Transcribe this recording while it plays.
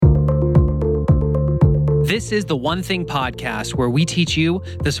This is the One Thing podcast, where we teach you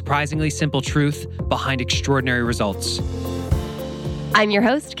the surprisingly simple truth behind extraordinary results. I'm your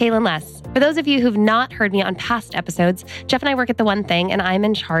host, Kaylin Less. For those of you who've not heard me on past episodes, Jeff and I work at The One Thing, and I'm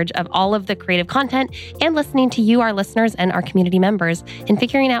in charge of all of the creative content and listening to you, our listeners, and our community members in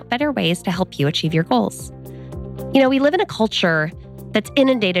figuring out better ways to help you achieve your goals. You know, we live in a culture that's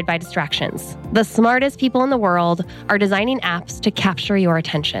inundated by distractions. The smartest people in the world are designing apps to capture your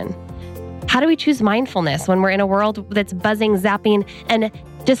attention. How do we choose mindfulness when we're in a world that's buzzing, zapping, and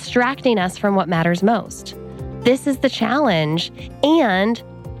distracting us from what matters most? This is the challenge. And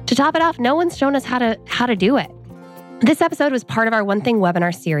to top it off, no one's shown us how to do it. This episode was part of our One Thing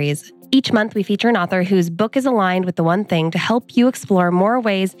webinar series. Each month, we feature an author whose book is aligned with The One Thing to help you explore more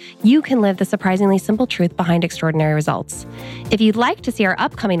ways you can live the surprisingly simple truth behind extraordinary results. If you'd like to see our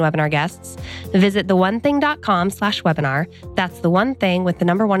upcoming webinar guests, visit theonething.com/webinar. That's The One Thing with the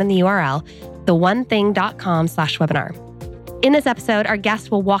number 1 in the URL, theonething.com/webinar. In this episode, our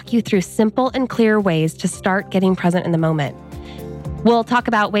guests will walk you through simple and clear ways to start getting present in the moment. We'll talk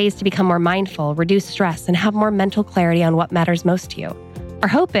about ways to become more mindful, reduce stress, and have more mental clarity on what matters most to you. Our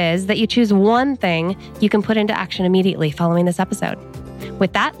hope is that you choose one thing you can put into action immediately following this episode.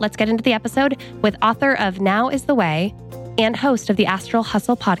 With that, let's get into the episode with author of Now is the Way and host of the Astral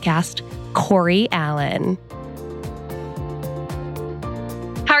Hustle podcast, Corey Allen.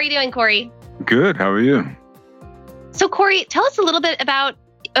 How are you doing, Corey? Good. How are you? So, Corey, tell us a little bit about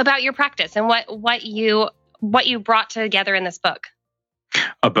your practice and what you brought together in this book.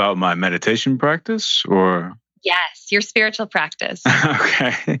 About my meditation practice, or? Yes, your spiritual practice.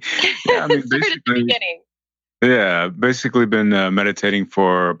 Okay. Yeah, I mean, basically been meditating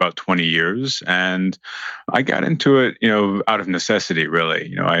for about 20 years, and I got into it, out of necessity,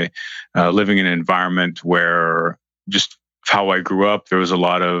 really. I living in an environment where just how I grew up, there was a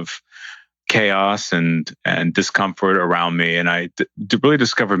lot of chaos and discomfort around me. And I really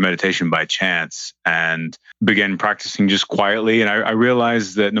discovered meditation by chance and began practicing just quietly. And I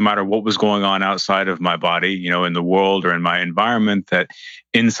realized that no matter what was going on outside of my body, in the world or in my environment, that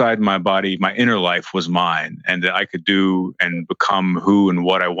inside my body, my inner life was mine, and that I could do and become who and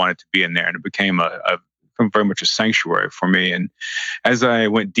what I wanted to be in there. And it became very much a sanctuary for me. And as I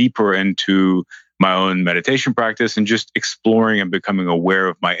went deeper into my own meditation practice and just exploring and becoming aware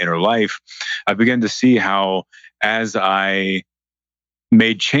of my inner life, I began to see how, as I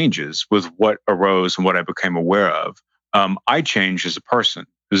made changes with what arose and what I became aware of, I changed as a person.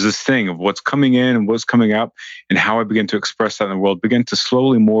 There's this thing of what's coming in and what's coming out, and how I began to express that in the world began to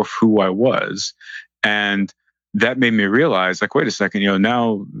slowly morph who I was. And that made me realize, wait a second,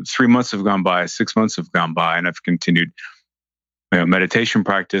 now 3 months have gone by, 6 months have gone by, and I've continued meditation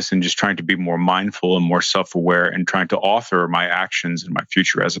practice and just trying to be more mindful and more self-aware and trying to author my actions and my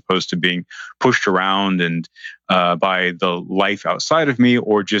future, as opposed to being pushed around and by the life outside of me,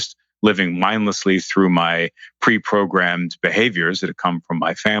 or just living mindlessly through my pre-programmed behaviors that have come from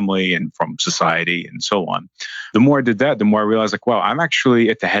my family and from society and so on. The more I did that, the more I realized, wow, I'm actually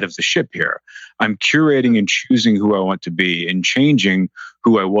at the head of the ship here. I'm curating and choosing who I want to be and changing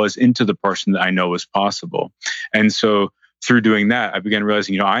who I was into the person that I know is possible. And so through doing that, I began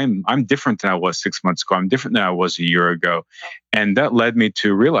realizing, I'm different than I was 6 months ago. I'm different than I was a year ago. And that led me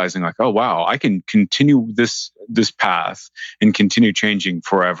to realizing, oh, wow, I can continue this path and continue changing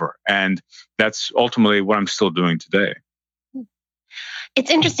forever. And that's ultimately what I'm still doing today.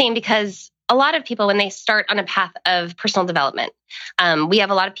 It's interesting because a lot of people, when they start on a path of personal development, we have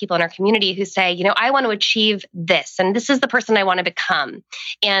a lot of people in our community who say, I want to achieve this, and this is the person I want to become.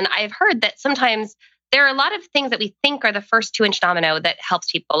 And I've heard that sometimes there are a lot of things that we think are the first 2-inch domino that helps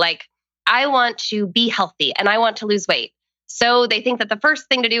people. Like, I want to be healthy and I want to lose weight. So they think that the first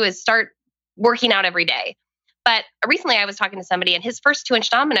thing to do is start working out every day. But recently I was talking to somebody, and his first 2-inch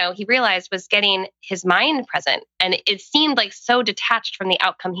domino, he realized, was getting his mind present. And it seemed like so detached from the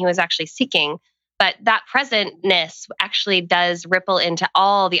outcome he was actually seeking. But that presentness actually does ripple into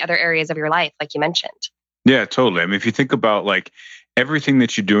all the other areas of your life, like you mentioned. Yeah, totally. I mean, if you think about everything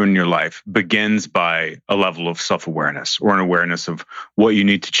that you do in your life begins by a level of self-awareness, or an awareness of what you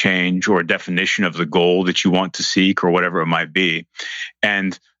need to change, or a definition of the goal that you want to seek, or whatever it might be.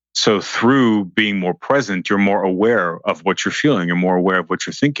 And so through being more present, you're more aware of what you're feeling, you're more aware of what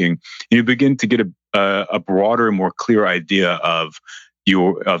you're thinking, and you begin to get a broader and more clear idea of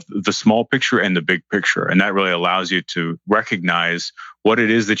the small picture and the big picture. And that really allows you to recognize what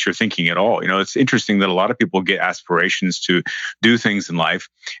it is that you're thinking at all. It's interesting that a lot of people get aspirations to do things in life,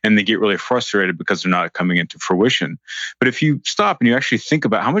 and they get really frustrated because they're not coming into fruition. But if you stop and you actually think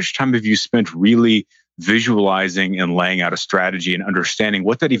about how much time have you spent really visualizing and laying out a strategy and understanding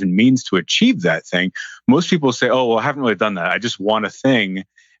what that even means to achieve that thing. Most people say, oh, well, I haven't really done that. I just want a thing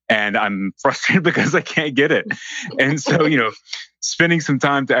and I'm frustrated because I can't get it. And so, spending some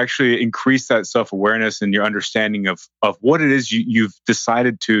time to actually increase that self-awareness and your understanding of what it is you've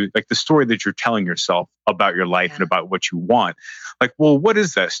decided to, like the story that you're telling yourself about your life and about what you want. Like, well, what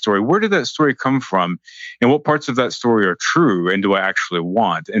is that story? Where did that story come from? And what parts of that story are true and do I actually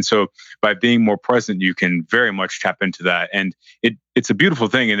want? And so by being more present, you can very much tap into that. And it's a beautiful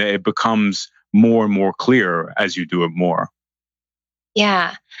thing, and it becomes more and more clear as you do it more.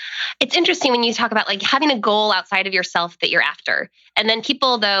 Yeah. It's interesting when you talk about like having a goal outside of yourself that you're after. And then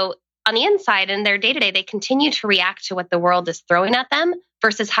people, though, on the inside in their day-to-day, they continue to react to what the world is throwing at them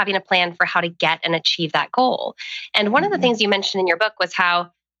versus having a plan for how to get and achieve that goal. And one of the things you mentioned in your book was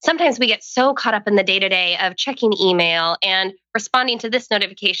how sometimes we get so caught up in the day-to-day of checking email and responding to this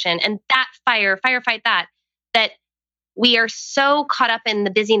notification and that firefight that we are so caught up in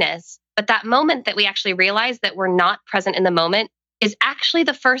the busyness. But that moment that we actually realize that we're not present in the moment is actually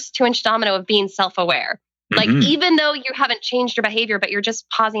the first 2-inch domino of being self-aware. Like, even though you haven't changed your behavior, but you're just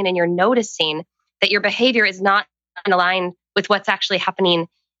pausing and you're noticing that your behavior is not in line with what's actually happening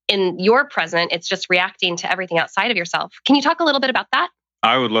in your present. It's just reacting to everything outside of yourself. Can you talk a little bit about that?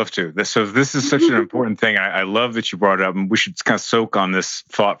 I would love to. So this is such an important thing. I love that you brought it up, and we should kind of soak on this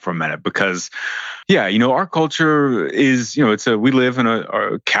thought for a minute because, our culture is, we live in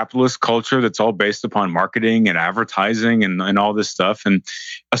a capitalist culture that's all based upon marketing and advertising and all this stuff. And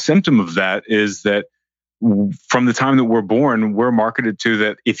a symptom of that is that from the time that we're born, we're marketed to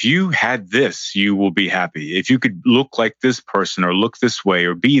that if you had this, you will be happy. If you could look like this person or look this way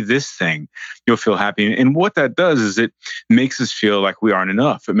or be this thing, you'll feel happy. And what that does is it makes us feel like we aren't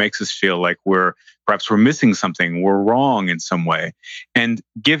enough. It makes us feel like we're missing something, we're wrong in some way. And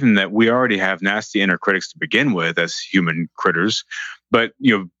given that we already have nasty inner critics to begin with as human critters, but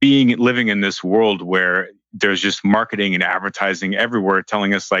living in this world where there's just marketing and advertising everywhere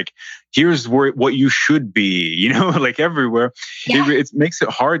telling us like, here's what you should be, like everywhere. Yeah. It makes it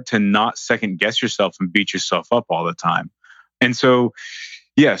hard to not second guess yourself and beat yourself up all the time. And so,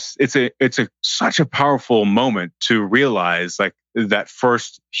 yes, it's such a powerful moment to realize like that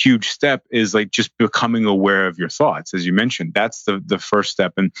first huge step is like just becoming aware of your thoughts. As you mentioned, that's the first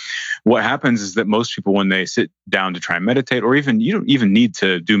step. And what happens is that most people, when they sit down to try and meditate, or even you don't even need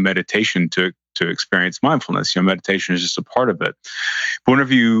to do meditation to experience mindfulness. Meditation is just a part of it. But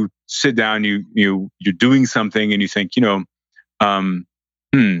whenever you sit down, you're doing something and you think, I'm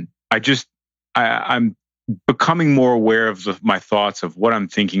becoming more aware of my thoughts, of what I'm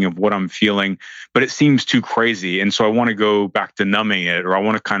thinking, of what I'm feeling, but it seems too crazy. And so I want to go back to numbing it, or I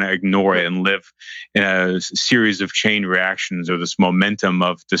want to kind of ignore it and live in a series of chain reactions or this momentum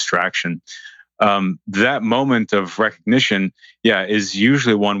of distraction. That moment of recognition, is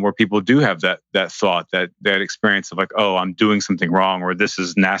usually one where people do have that thought, that experience of like, oh, I'm doing something wrong, or this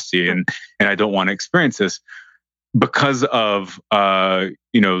is nasty, and I don't want to experience this because of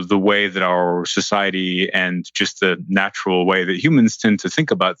the way that our society and just the natural way that humans tend to think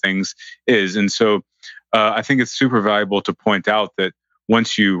about things is. And so I think it's super valuable to point out that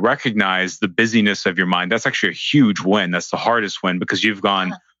once you recognize the busyness of your mind, that's actually a huge win. That's the hardest win because you've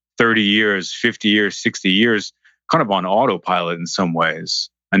gone 30 years, 50 years, 60 years, kind of on autopilot in some ways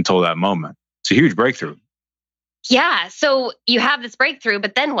until that moment. It's a huge breakthrough. Yeah. So you have this breakthrough,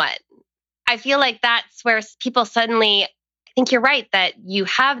 but then what? I feel like that's where people suddenly, I think you're right that you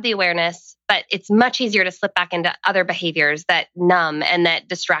have the awareness, but it's much easier to slip back into other behaviors that numb and that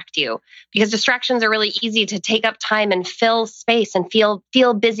distract you, because distractions are really easy to take up time and fill space and feel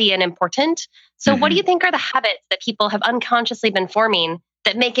busy and important. So what do you think are the habits that people have unconsciously been forming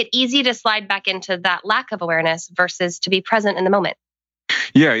that make it easy to slide back into that lack of awareness versus to be present in the moment?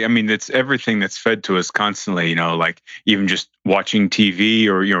 Yeah, I mean, it's everything that's fed to us constantly, like even just watching TV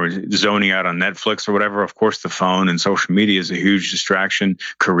or, zoning out on Netflix or whatever. Of course, the phone and social media is a huge distraction.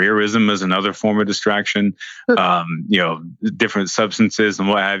 Careerism is another form of distraction, different substances and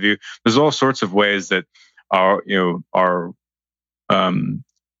what have you. There's all sorts of ways that our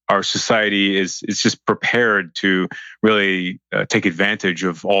society is just prepared to really take advantage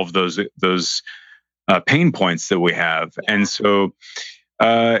of all of those pain points that we have. Yeah. And so,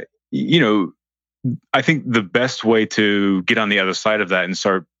 I think the best way to get on the other side of that and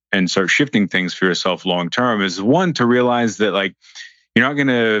start shifting things for yourself long term is, one, to realize that like you're not going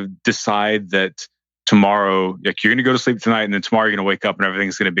to decide that tomorrow, like you're going to go to sleep tonight and then tomorrow you're going to wake up and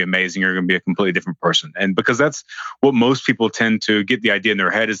everything's going to be amazing. You're going to be a completely different person. And because that's what most people tend to get the idea in their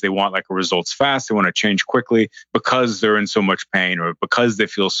head, is they want like results fast. They want to change quickly because they're in so much pain, or because they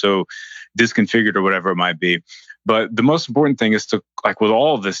feel so disconfigured or whatever it might be. But the most important thing is to, like, with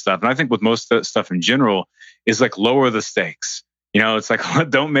all of this stuff, and I think with most stuff in general, is like lower the stakes. It's like,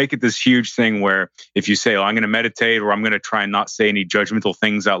 don't make it this huge thing where if you say, oh, I'm going to meditate, or I'm going to try and not say any judgmental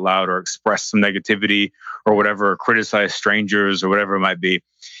things out loud, or express some negativity or whatever, or criticize strangers or whatever it might be.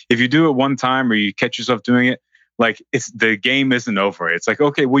 If you do it one time or you catch yourself doing it, like, the game isn't over. It's like,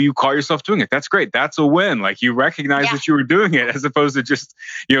 okay, well, you caught yourself doing it. That's great. That's a win. Like, you recognize that you were doing it, as opposed to just,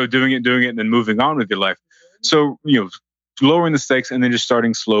 doing it and then moving on with your life. So, lowering the stakes and then just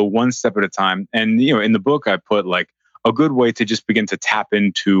starting slow, one step at a time. And, in the book, I put like a good way to just begin to tap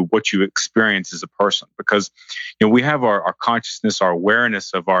into what you experience as a person, because, we have our consciousness, our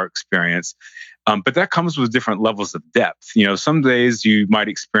awareness of our experience. But that comes with different levels of depth. Some days you might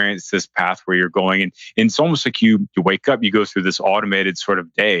experience this path where you're going, and it's almost like you wake up, you go through this automated sort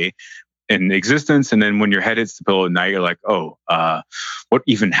of day in existence. And then when your head hits the pillow at night, you're like, oh, what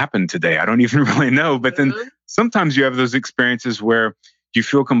even happened today? I don't even really know. But then sometimes you have those experiences where you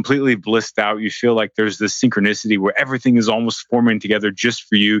feel completely blissed out. You feel like there's this synchronicity where everything is almost forming together just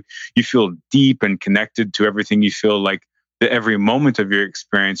for you. You feel deep and connected to everything. You feel like that every moment of your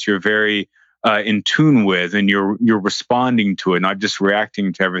experience, you're very in tune with, and you're responding to it, not just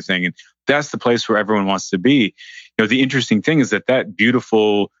reacting to everything. And that's the place where everyone wants to be. The interesting thing is that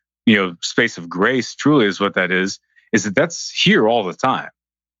beautiful, space of grace truly is what that is that that's here all the time.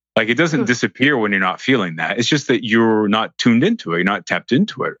 Like, it doesn't disappear when you're not feeling that. It's just that you're not tuned into it. You're not tapped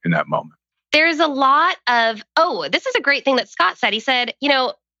into it in that moment. There's a lot of, this is a great thing that Scott said. He said,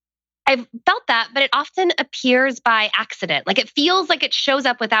 I've felt that, but it often appears by accident. Like, it feels like it shows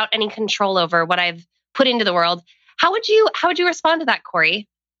up without any control over what I've put into the world. How would you respond to that, Corey?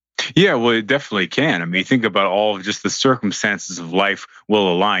 Yeah, well, it definitely can. I mean, you think about all of just the circumstances of life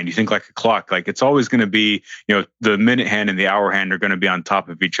will align. You think like a clock, like it's always going to be, the minute hand and the hour hand are going to be on top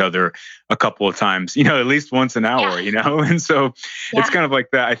of each other a couple of times, at least once an hour, And so it's kind of like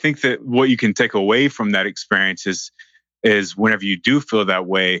that. I think that what you can take away from that experience is whenever you do feel that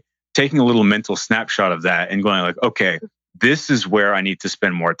way, taking a little mental snapshot of that and going like, okay, this is where I need to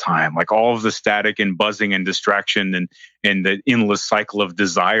spend more time. Like, all of the static and buzzing and distraction and the endless cycle of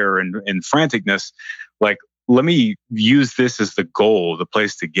desire and franticness, like, let me use this as the goal, the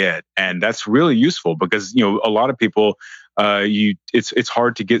place to get. And that's really useful because, a lot of people, it's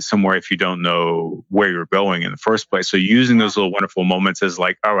hard to get somewhere if you don't know where you're going in the first place. So using those little wonderful moments as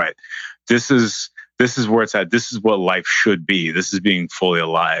like, all right, this is where it's at. This is what life should be. This is being fully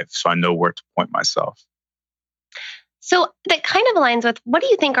alive. So I know where to point myself. So that kind of aligns with, what do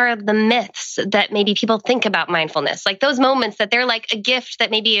you think are the myths that maybe people think about mindfulness? Like those moments that they're like a gift that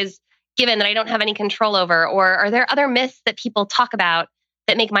maybe is given that I don't have any control over, or are there other myths that people talk about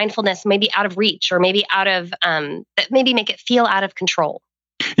that make mindfulness maybe out of reach, or maybe out of, that maybe make it feel out of control?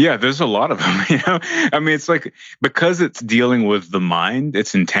 Yeah, there's a lot of them. I mean, it's like, because it's dealing with the mind,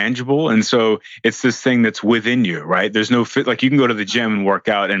 it's intangible. And so it's this thing that's within you, right? There's no fit. Like, you can go to the gym and work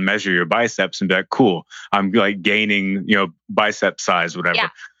out and measure your biceps and be like, cool, I'm like gaining, bicep size, whatever. Yeah.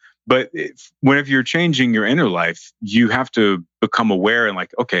 But whenever you're changing your inner life, you have to become aware and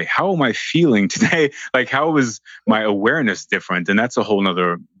like, okay, how am I feeling today? Like, how is my awareness different? And that's a whole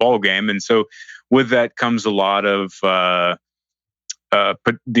nother ball game. And so with that comes a lot of,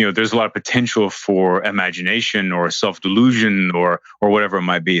 but there's a lot of potential for imagination or self-delusion or whatever it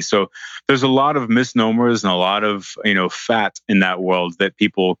might be. So there's a lot of misnomers and a lot of fat in that world that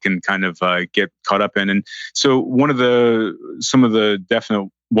people can kind of get caught up in. And so some of the definite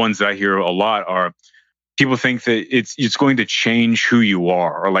ones that I hear a lot are, people think that it's going to change who you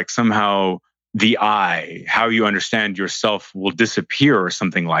are, or like somehow the I, how you understand yourself, will disappear or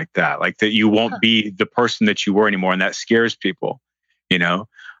something like that. Like that you won't be the person that you were anymore, and that scares people.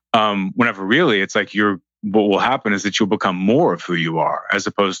 Whenever really it's like what will happen is that you'll become more of who you are as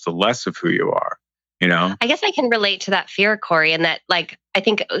opposed to less of who you are, I guess I can relate to that fear, Corey, and that, like, I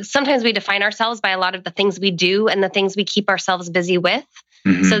think sometimes we define ourselves by a lot of the things we do and the things we keep ourselves busy with.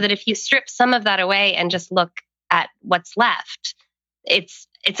 Mm-hmm. So that if you strip some of that away and just look at what's left,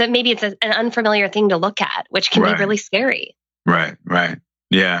 maybe it's an unfamiliar thing to look at, which can be really scary. Right.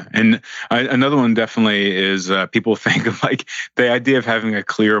 Yeah. And another one definitely is people think of like the idea of having a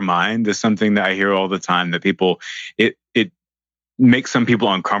clear mind is something that I hear all the time, that people, it makes some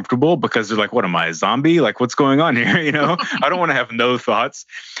people uncomfortable because they're like, what am I, a zombie? Like, what's going on here? I don't want to have no thoughts.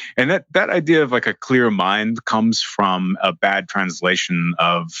 And that idea of like a clear mind comes from a bad translation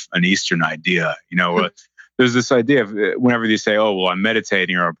of an Eastern idea, there's this idea of whenever you say, "Oh, well, I'm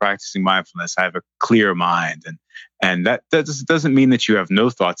meditating or I'm practicing mindfulness, I have a clear mind," and that doesn't mean that you have no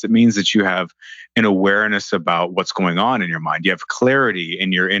thoughts. It means that you have an awareness about what's going on in your mind. You have clarity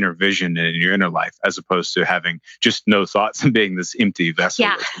in your inner vision and in your inner life, as opposed to having just no thoughts and being this empty vessel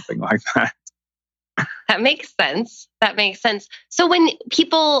or something like that. That makes sense. That makes sense. So when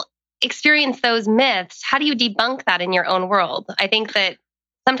people experience those myths, how do you debunk that in your own world? I think that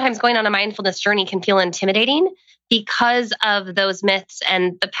sometimes going on a mindfulness journey can feel intimidating because of those myths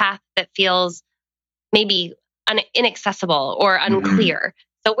and the path that feels maybe inaccessible or unclear.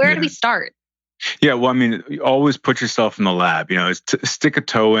 So where do we start? Yeah, well, I mean, you always put yourself in the lab. Stick a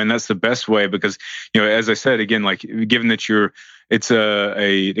toe in. That's the best way because, as I said again, like given that it's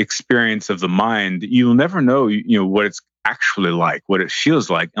a experience of the mind, you'll never know, what it's actually like, what it feels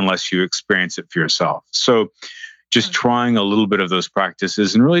like, unless you experience it for yourself. So, just trying a little bit of those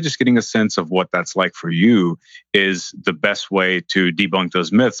practices and really just getting a sense of what that's like for you is the best way to debunk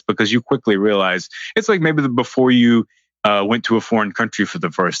those myths, because you quickly realize it's like maybe before you went to a foreign country for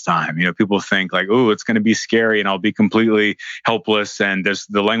the first time. People think like, oh, it's going to be scary and I'll be completely helpless and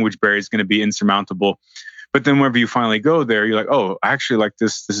the language barrier is going to be insurmountable. But then whenever you finally go there, you're like, oh, I actually like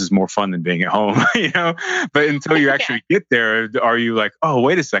this. This is more fun than being at home, But until you actually get there, are you like, oh,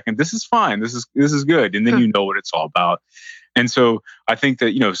 wait a second, this is fine. This is good. And then you know what it's all about. And so I think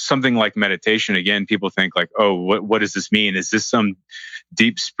that, something like meditation, again, people think like, oh, what does this mean? Is this some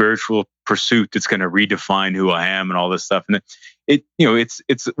deep spiritual pursuit that's going to redefine who I am and all this stuff? And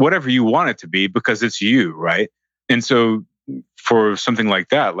it's whatever you want it to be because it's you, right? And so for something like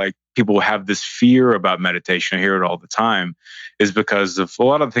that, like people have this fear about meditation, I hear it all the time, is because of a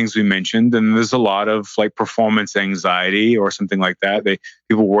lot of the things we mentioned. And there's a lot of like performance anxiety or something like that.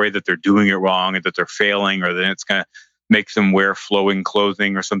 People worry that they're doing it wrong and that they're failing, or that it's going to make them wear flowing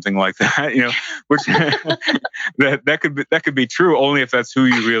clothing or something like that, which that could be true only if that's who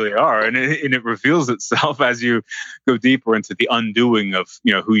you really are. And it reveals itself as you go deeper into the undoing of,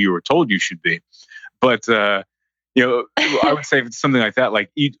 who you were told you should be. But, I would say if it's something like that,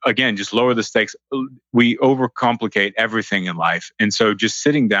 like again, just lower the stakes. We overcomplicate everything in life. And so just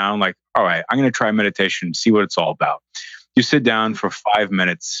sitting down, like, all right, I'm going to try meditation, see what it's all about. You sit down for 5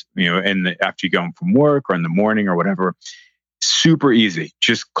 minutes, after you go home from work or in the morning or whatever. Super easy.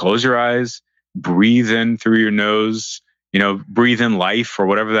 Just close your eyes, breathe in through your nose, breathe in life or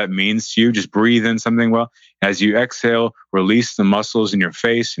whatever that means to you. Just breathe in something well. As you exhale, release the muscles in your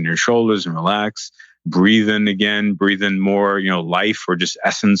face and your shoulders and relax. Breathe in again, breathe in more, life or just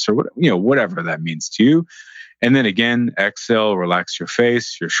essence or whatever that means to you. And then again, exhale, relax your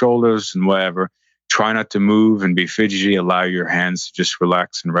face, your shoulders and whatever. Try not to move and be fidgety. Allow your hands to just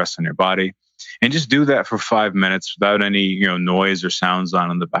relax and rest on your body. And just do that for 5 minutes without any, noise or sounds on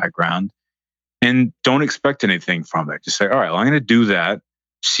in the background. And don't expect anything from it. Just say, all right, well, I'm going to do that.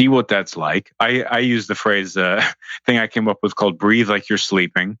 See what that's like. I use the phrase, thing I came up with called breathe like you're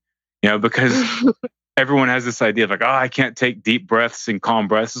sleeping, because everyone has this idea of like, oh, I can't take deep breaths and calm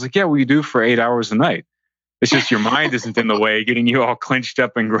breaths. It's like, yeah, well, you do for 8 hours a night. It's just your mind isn't in the way, getting you all clenched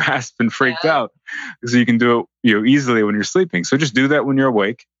up and grasped and freaked out. So you can do it, easily when you're sleeping. So just do that when you're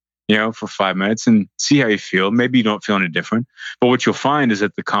awake, for 5 minutes and see how you feel. Maybe you don't feel any different. But what you'll find is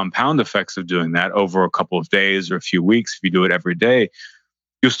that the compound effects of doing that over a couple of days or a few weeks, if you do it every day,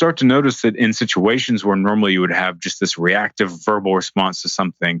 you'll start to notice that in situations where normally you would have just this reactive verbal response to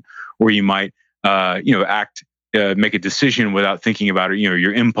something, or you might, make a decision without thinking about it,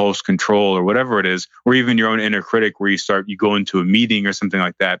 your impulse control or whatever it is, or even your own inner critic where you go into a meeting or something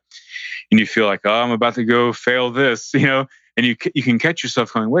like that, and you feel like, oh, I'm about to go fail this, and you can catch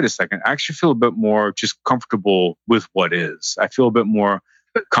yourself going, wait a second, I actually feel a bit more just comfortable with what is. I feel a bit more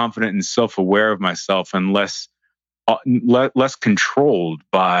confident and self-aware of myself and less controlled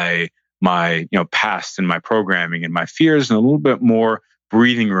by my past and my programming and my fears, and a little bit more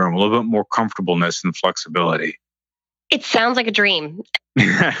breathing room, a little bit more comfortableness and flexibility. It sounds like a dream.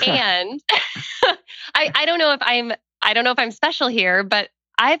 And I don't know if I'm special here, but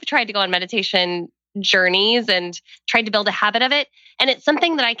I've tried to go on meditation journeys and tried to build a habit of it. And it's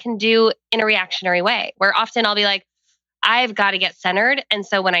something that I can do in a reactionary way, where often I'll be like, I've got to get centered. And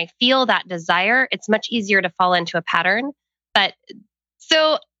so when I feel that desire, it's much easier to fall into a pattern. But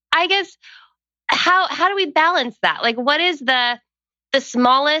so I guess how do we balance that? Like, what is the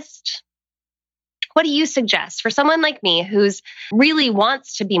smallest, what do you suggest for someone like me who's really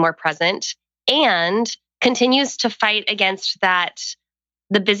wants to be more present and continues to fight against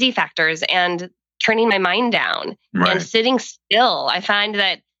the busy factors and turning my mind down and sitting still? I find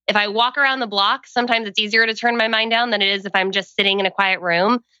that if I walk around the block, sometimes it's easier to turn my mind down than it is if I'm just sitting in a quiet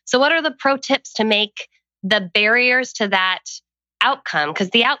room. So what are the pro tips to make the barriers to that outcome, because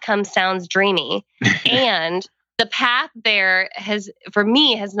the outcome sounds dreamy, and the path there for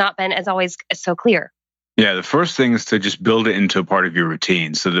me, has not been as always so clear. Yeah, the first thing is to just build it into a part of your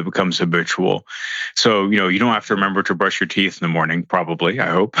routine so that it becomes habitual. So, you don't have to remember to brush your teeth in the morning, probably, I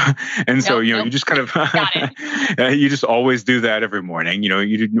hope. And so, you just kind of, you just always do that every morning.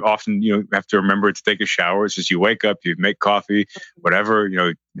 You often, have to remember to take a shower. It's just you wake up, you make coffee, whatever,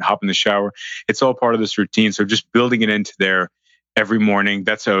 hop in the shower. It's all part of this routine. So just building it into there every morning,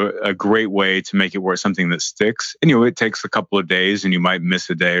 that's a great way to make it work, something that sticks. And, it takes a couple of days and you might miss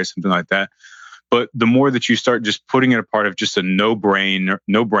a day or something like that. But the more that you start just putting it a part of just a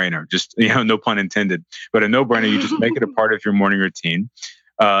no-brainer, just, no pun intended, but a no-brainer, you just make it a part of your morning routine.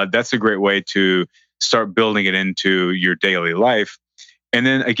 That's a great way to start building it into your daily life. And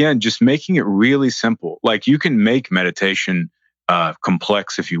then again, just making it really simple. Like you can make meditation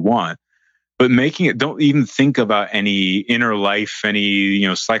complex if you want, but making it, don't even think about any inner life,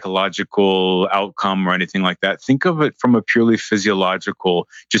 any, psychological outcome or anything like that. Think of it from a purely physiological,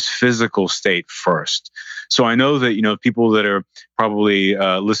 just physical state first. So I know that, people that are probably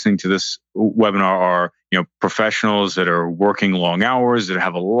listening to this webinar are, professionals that are working long hours, that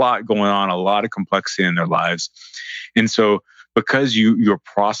have a lot going on, a lot of complexity in their lives. And so because you're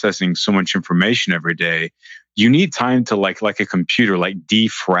processing so much information every day, you need time to like a computer, like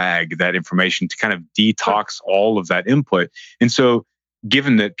defrag that information to kind of detox all of that input. And so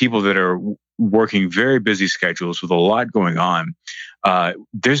given that people that are working very busy schedules with a lot going on,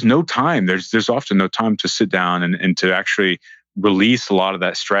 there's no time. There's often no time to sit down and to actually release a lot of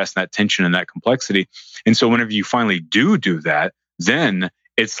that stress, that tension, and that complexity. And so whenever you finally do that, then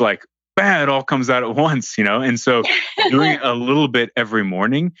it's like, it all comes out at once, And so doing a little bit every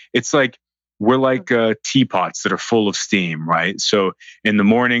morning, it's like, we're like teapots that are full of steam, right? So in the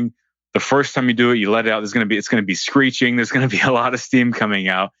morning, the first time you do it, you let it out. It's going to be screeching. There's going to be a lot of steam coming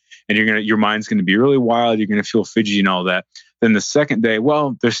out, and your mind's going to be really wild. You're going to feel fidgety and all that. Then the second day,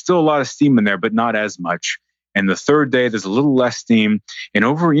 well, there's still a lot of steam in there, but not as much. And the third day, there's a little less steam. And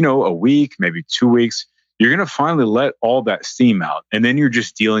over, a week, maybe 2 weeks, you're going to finally let all that steam out. And then you're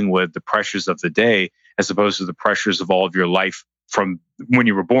just dealing with the pressures of the day as opposed to the pressures of all of your life from when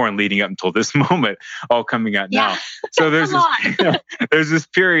you were born leading up until this moment, all coming out now. So there's this, there's this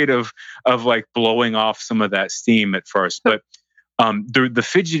period of like blowing off some of that steam at first. But the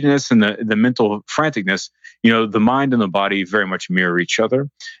fidgetiness and the mental franticness, the mind and the body very much mirror each other.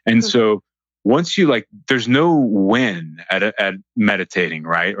 And so once you there's no win at meditating,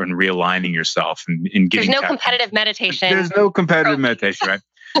 right? Or in realigning yourself and getting. There's no competitive meditation. There's no competitive meditation, right?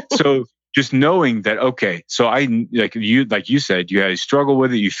 So just knowing that, okay, so like you said, you guys struggle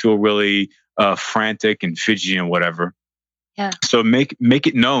with it. You feel really frantic and fidgety and whatever. Yeah. So make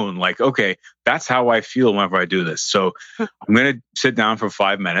it known, like, okay, that's how I feel whenever I do this. So I'm going to sit down for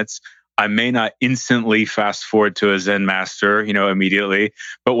 5 minutes. I may not instantly fast forward to a Zen master, immediately.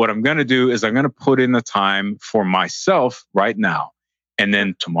 But what I'm going to do is I'm going to put in the time for myself right now. And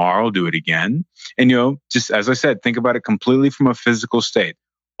then tomorrow I'll do it again. And, just as I said, think about it completely from a physical state.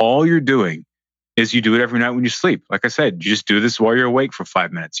 All you're doing is you do it every night when you sleep. Like I said, you just do this while you're awake for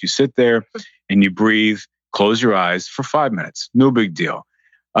 5 minutes. You sit there and you breathe, close your eyes for 5 minutes. No big deal.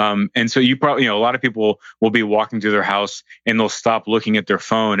 And so you probably, a lot of people will be walking through their house and they'll stop looking at their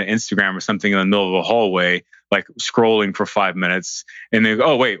phone, Instagram or something in the middle of the hallway, like scrolling for 5 minutes. And they go,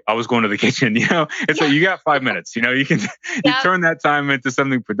 oh, wait, I was going to the kitchen. It's like, you got 5 minutes, you can you turn that time into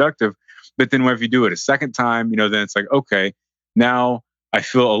something productive. But then if you do it a second time, then it's like, okay, now I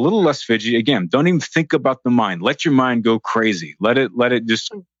feel a little less fidgety. Again, don't even think about the mind. Let your mind go crazy. Let it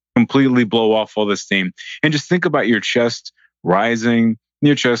just completely blow off all this steam. And just think about your chest rising,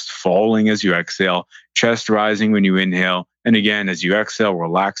 your chest falling as you exhale, chest rising when you inhale. And again, as you exhale,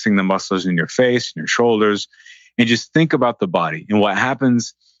 relaxing the muscles in your face and your shoulders. And just think about the body. And what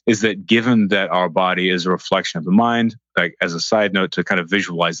happens is that given that our body is a reflection of the mind, like as a side note to kind of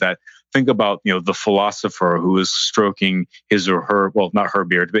visualize that, think about, the philosopher who is stroking his or her, well, not her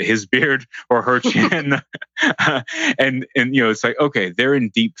beard, but his beard or her chin. and it's like, okay, they're in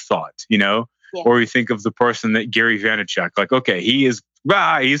deep thought, Yeah. Or you think of the person that Gary Vaynerchuk, like, okay, he's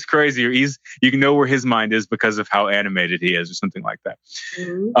crazy, or you can know where his mind is because of how animated he is, or something like that.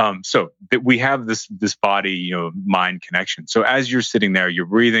 Mm-hmm. So that we have this body, mind connection. So as you're sitting there, you're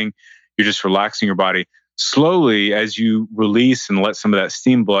breathing, you're just relaxing your body. Slowly, as you release and let some of that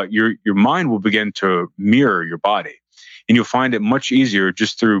steam blow out, your mind will begin to mirror your body. And you'll find it much easier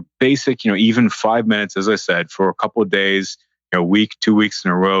just through basic, even 5 minutes, as I said, for a couple of days, a week, 2 weeks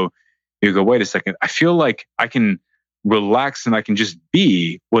in a row. You go, wait a second, I feel like I can relax and I can just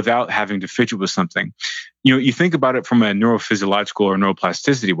be without having to fidget with something. You think about it from a neurophysiological or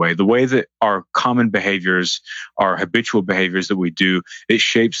neuroplasticity way, the way that our common behaviors, our habitual behaviors that we do, it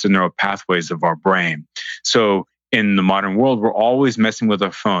shapes the neural pathways of our brain. So in the modern world, we're always messing with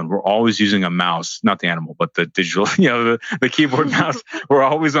our phone. We're always using a mouse, not the animal, but the digital, the keyboard mouse. We're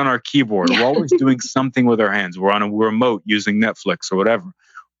always on our keyboard. We're always doing something with our hands. We're on a remote using Netflix or whatever,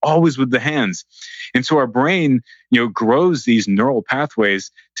 always with the hands. And so our brain, grows these neural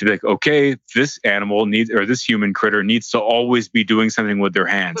pathways to be like, okay, this animal needs, or this human critter needs to always be doing something with their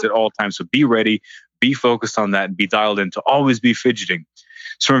hands at all times. So be ready, be focused on that, and be dialed in to always be fidgeting.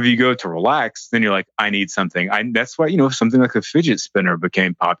 So if you go to relax, then you're like, I need something. That's why, something like a fidget spinner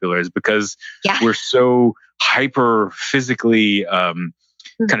became popular, is because we're so hyper physically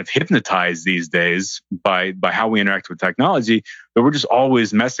kind of hypnotized these days by how we interact with technology, that we're just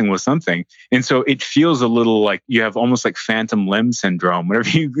always messing with something. And so it feels a little like you have almost like phantom limb syndrome whenever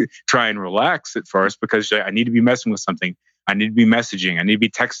you try and relax at first, because I need to be messing with something. I need to be messaging. I need to be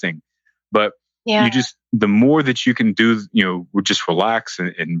texting. But the more that you can do, just relax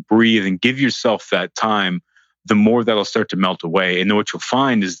and breathe and give yourself that time, the more that'll start to melt away. And then what you'll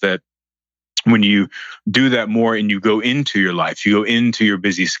find is that when you do that more and you go into your life, you go into your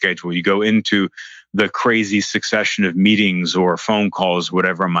busy schedule, you go into the crazy succession of meetings or phone calls,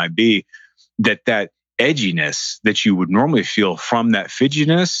 whatever it might be, that edginess that you would normally feel from that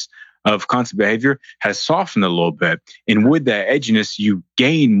fidgetiness of constant behavior has softened a little bit. And with that edginess, you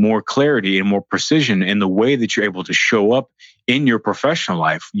gain more clarity and more precision in the way that you're able to show up in your professional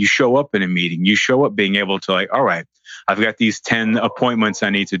life. You show up in a meeting, you show up being able to all right, I've got these 10 appointments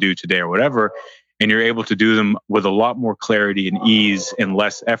I need to do today or whatever. And you're able to do them with a lot more clarity and ease and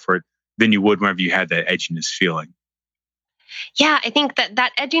less effort than you would whenever you had that edginess feeling. Yeah, I think that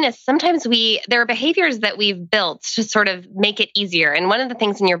edginess, sometimes there are behaviors that we've built to sort of make it easier. And one of the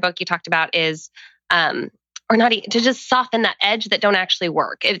things in your book you talked about is, to just soften that edge that don't actually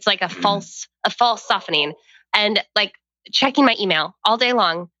work. It's like a false softening. And like checking my email all day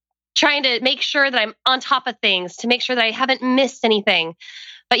long, trying to make sure that I'm on top of things, to make sure that I haven't missed anything.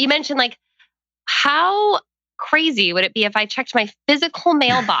 But you mentioned how crazy would it be if I checked my physical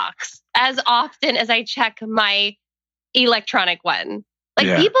mailbox as often as I check my electronic one?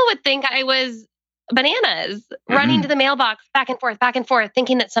 People would think I was bananas, running to the mailbox back and forth,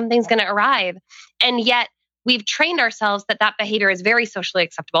 thinking that something's going to arrive. And yet we've trained ourselves that behavior is very socially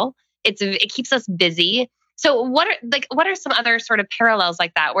acceptable. It keeps us busy. So what are some other sort of parallels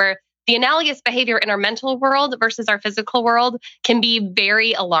like that, where the analogous behavior in our mental world versus our physical world can be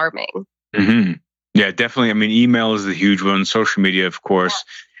very alarming? Mm-hmm. Yeah, definitely. I mean, email is the huge one. Social media, of course,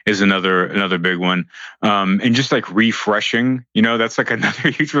 is another big one. And just refreshing, that's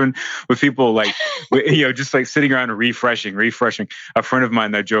another huge one with people just sitting around and refreshing. A friend of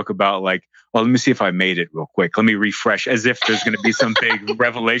mine, I joke about well, let me see if I made it real quick. Let me refresh, as if there's going to be some big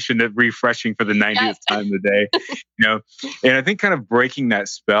revelation that refreshing for the 90th time of the day, And I think kind of breaking that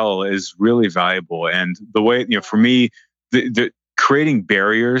spell is really valuable. And the way, for me, the creating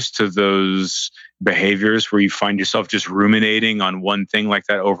barriers to those behaviors where you find yourself just ruminating on one thing like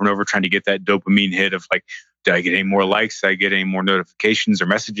that over and over, trying to get that dopamine hit of did I get any more likes? Did I get any more notifications or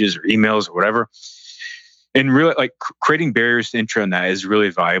messages or emails or whatever? And really creating barriers to entry on that is really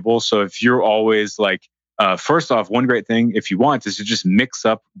valuable. So if you're always first off, one great thing, if you want, is to just mix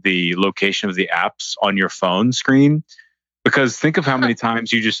up the location of the apps on your phone screen. Because think of how many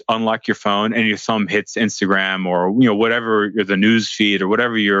times you just unlock your phone and your thumb hits Instagram or whatever, the news feed or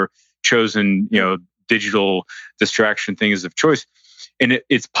whatever your chosen digital distraction thing is of choice, and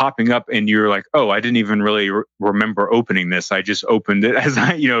it's popping up and you're like, oh, I didn't even really remember opening this. I just opened it as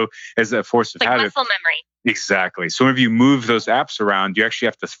as a force of habit. Muscle memory. Exactly. So if you move those apps around, you actually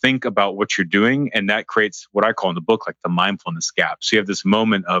have to think about what you're doing. And that creates what I call in the book, the mindfulness gap. So you have this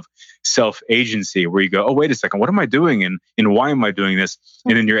moment of self-agency where you go, oh, wait a second, what am I doing? And why am I doing this?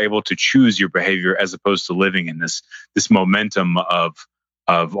 And then you're able to choose your behavior as opposed to living in this momentum of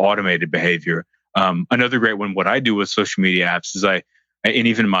automated behavior. Another great one, what I do with social media apps is and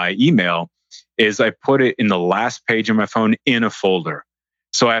even my email, is I put it in the last page of my phone in a folder.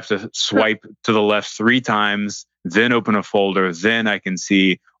 So I have to swipe to the left 3 times, then open a folder, then I can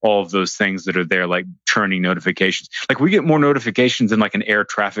see all of those things that are there, churning notifications. We get more notifications than an air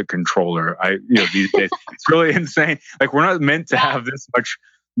traffic controller. These days, it's really insane. We're not meant to have this much,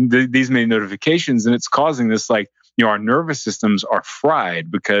 these many notifications, and it's causing this. Our nervous systems are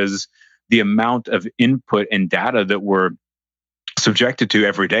fried because the amount of input and data that we're subjected to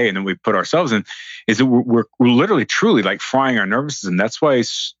every day and then we put ourselves in, is that we're literally truly like frying our nervous system. That's why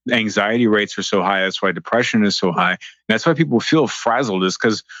anxiety rates are so high. That's why depression is so high. And that's why people feel frazzled, is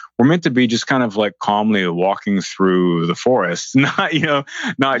because we're meant to be just kind of like calmly walking through the forest, not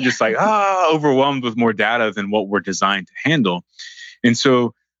just like, overwhelmed with more data than what we're designed to handle. And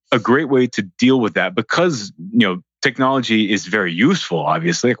so a great way to deal with that, because, technology is very useful,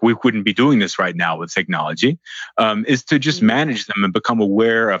 obviously. Like we wouldn't be doing this right now with technology, is to just manage them and become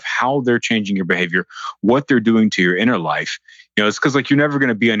aware of how they're changing your behavior, what they're doing to your inner life. It's because like you're never going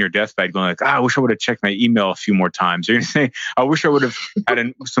to be on your deathbed going like, I wish I would have checked my email a few more times. You're going to say, I wish I would have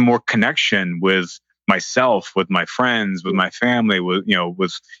had some more connection with myself, with my friends, with my family,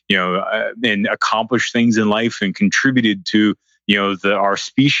 and accomplished things in life and contributed to our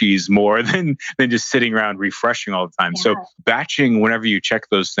species more than just sitting around refreshing all the time. Yeah. So batching whenever you check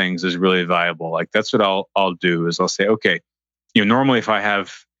those things is really valuable. Like that's what I'll do is I'll say, okay, normally if I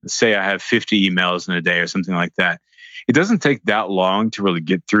have 50 emails in a day or something like that, it doesn't take that long to really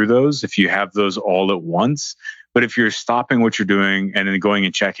get through those if you have those all at once. But if you're stopping what you're doing and then going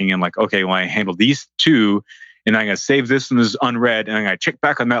and checking and like, okay, well, I handle these two and I'm going to save this one as unread and I'm going to check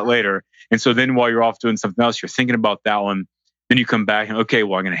back on that later. And so then while you're off doing something else, you're thinking about that one. Then you come back and, okay,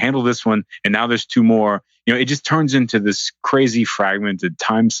 well, I'm going to handle this one. And now there's two more. It just turns into this crazy fragmented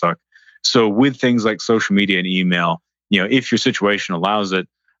time suck. So with things like social media and email, if your situation allows it,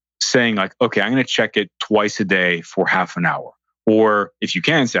 saying like, okay, I'm going to check it twice a day for half an hour. Or if you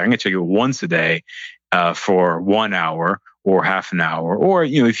can say, I'm going to check it once a day for 1 hour or half an hour. Or,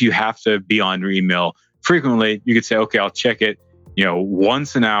 if you have to be on your email frequently, you could say, okay, I'll check it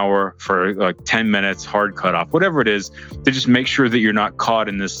once an hour for like 10 minutes, hard cutoff, whatever it is, to just make sure that you're not caught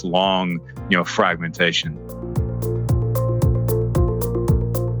in this long, fragmentation.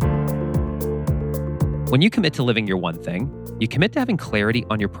 When you commit to living your one thing, you commit to having clarity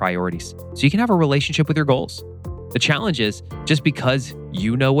on your priorities so you can have a relationship with your goals. The challenge is, just because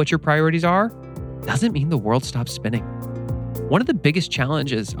you know what your priorities are, doesn't mean the world stops spinning. One of the biggest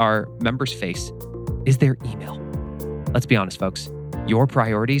challenges our members face is their email. Let's be honest, folks. Your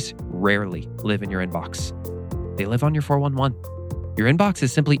priorities rarely live in your inbox. They live on your 411. Your inbox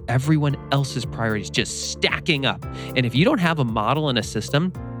is simply everyone else's priorities just stacking up. And if you don't have a model and a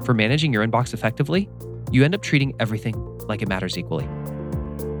system for managing your inbox effectively, you end up treating everything like it matters equally.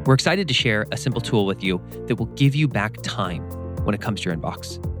 We're excited to share a simple tool with you that will give you back time when it comes to your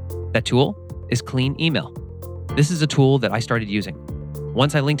inbox. That tool is Clean Email. This is a tool that I started using.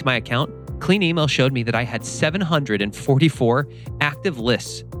 Once I linked my account, Clean Email showed me that I had 744 active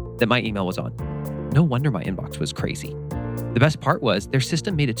lists that my email was on. No wonder my inbox was crazy. The best part was their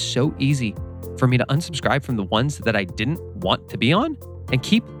system made it so easy for me to unsubscribe from the ones that I didn't want to be on and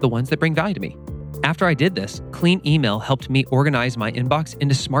keep the ones that bring value to me. After I did this, Clean Email helped me organize my inbox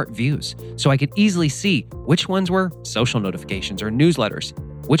into smart views so I could easily see which ones were social notifications or newsletters,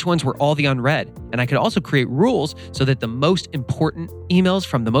 which ones were all the unread. And I could also create rules so that the most important emails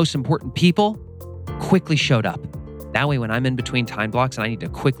from the most important people quickly showed up. That way, when I'm in between time blocks and I need to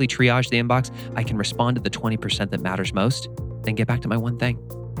quickly triage the inbox, I can respond to the 20% that matters most and get back to my one thing.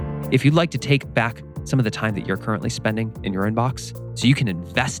 If you'd like to take back some of the time that you're currently spending in your inbox so you can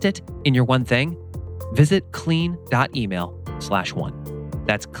invest it in your one thing, visit clean.email/one.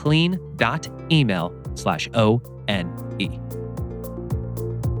 That's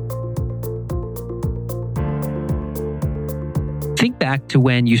clean.email/ONE. Think back to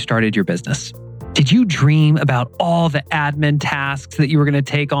when you started your business. Did you dream about all the admin tasks that you were going to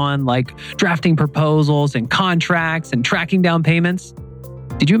take on, like drafting proposals and contracts and tracking down payments?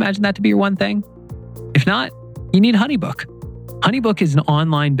 Did you imagine that to be your one thing? If not, you need HoneyBook. HoneyBook is an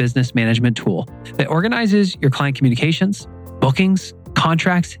online business management tool that organizes your client communications, bookings,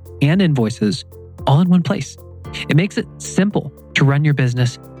 contracts, and invoices all in one place. It makes it simple to run your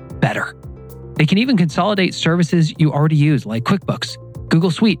business better. They can even consolidate services you already use like QuickBooks,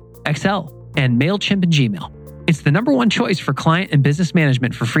 Google Suite, Excel, and MailChimp and Gmail. It's the number one choice for client and business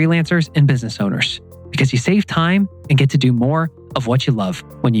management for freelancers and business owners because you save time and get to do more of what you love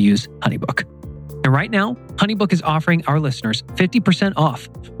when you use HoneyBook. And right now, HoneyBook is offering our listeners 50% off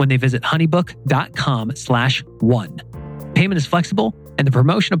when they visit honeybook.com/one. Payment is flexible and the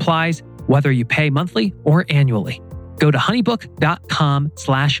promotion applies whether you pay monthly or annually. Go to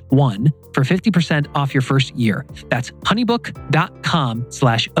honeybook.com/one for 50% off your first year. That's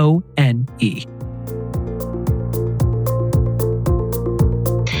honeybook.com/ONE.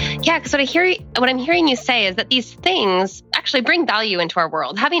 Yeah, because what I'm hearing you say is that these things actually bring value into our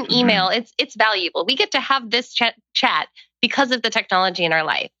world. Having email, it's valuable. We get to have this chat because of the technology in our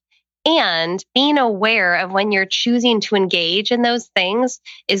life. And being aware of when you're choosing to engage in those things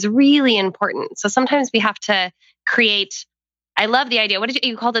is really important. So sometimes we have to create, I love the idea. What did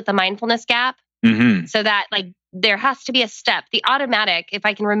you called it? The mindfulness gap. Mm-hmm. So that like there has to be a step, the automatic, if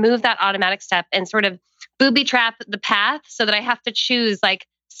I can remove that automatic step and sort of booby trap the path so that I have to choose like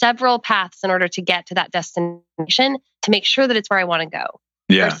several paths in order to get to that destination to make sure that it's where I want to go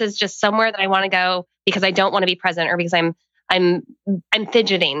versus just somewhere that I want to go because I don't want to be present or because I'm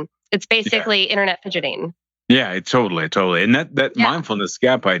fidgeting. It's basically internet fidgeting. Yeah, totally. And that mindfulness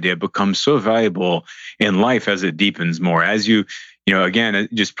gap idea becomes so valuable in life as it deepens more. As you again,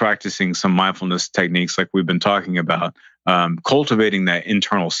 just practicing some mindfulness techniques like we've been talking about, cultivating that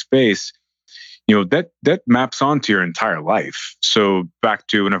internal space, that maps onto your entire life. So back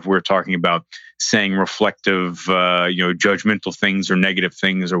to whenever we're talking about saying reflective, judgmental things or negative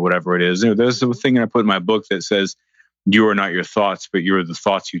things or whatever it is, there's a thing I put in my book that says, you are not your thoughts, but you are the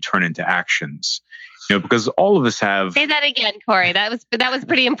thoughts you turn into actions. Because all of us have. Say that again, Corey. That was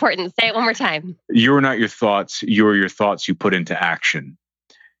pretty important. Say it one more time. You are not your thoughts. You are your thoughts you put into action.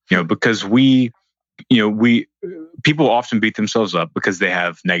 Because people often beat themselves up because they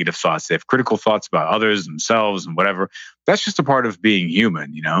have negative thoughts. They have critical thoughts about others, themselves, and whatever. That's just a part of being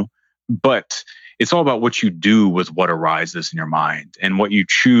human, But it's all about what you do with what arises in your mind and what you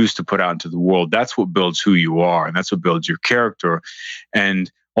choose to put out into the world. That's what builds who you are, and that's what builds your character.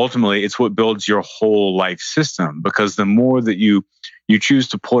 And ultimately, it's what builds your whole life system, because the more that you choose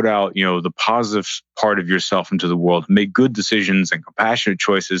to put out, the positive part of yourself into the world, make good decisions and compassionate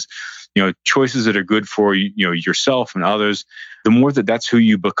choices, choices that are good for yourself and others, the more that's who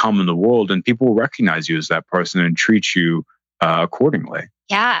you become in the world, and people will recognize you as that person and treat you accordingly.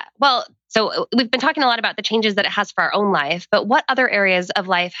 Yeah. Well, so we've been talking a lot about the changes that it has for our own life, but what other areas of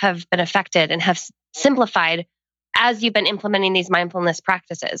life have been affected and have simplified as you've been implementing these mindfulness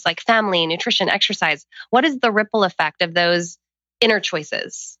practices, like family, nutrition, exercise? What is the ripple effect of those inner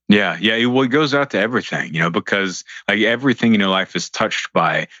choices? Yeah. Well, it goes out to everything, because like everything in your life is touched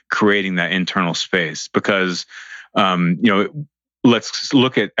by creating that internal space. Because, let's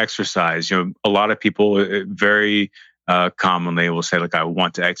look at exercise. A lot of people very commonly will say, like, I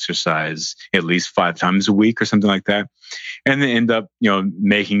want to exercise at least 5 times a week or something like that. And they end up,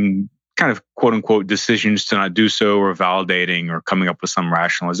 making kind of quote unquote decisions to not do so, or validating or coming up with some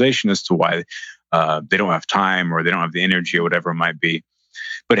rationalization as to why they don't have time or they don't have the energy or whatever it might be.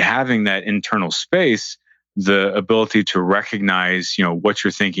 But having that internal space, the ability to recognize, what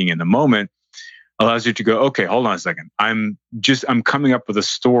you're thinking in the moment, allows you to go, okay, hold on a second. I'm coming up with a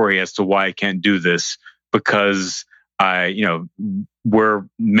story as to why I can't do this, because we're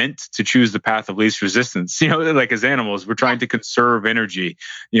meant to choose the path of least resistance. Like as animals, we're trying to conserve energy,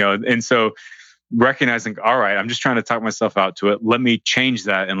 and so recognizing, all right, I'm just trying to talk myself out to it. Let me change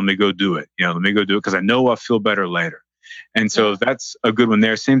that and let me go do it. Let me go do it because I know I'll feel better later. And so that's a good one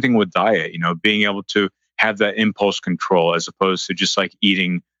there. Same thing with diet, being able to have that impulse control as opposed to just like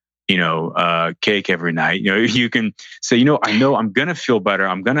eating cake every night. You can say, I know I'm going to feel better.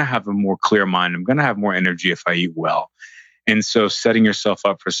 I'm going to have a more clear mind. I'm going to have more energy if I eat well. And so setting yourself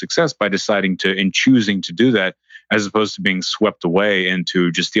up for success by deciding to and choosing to do that, as opposed to being swept away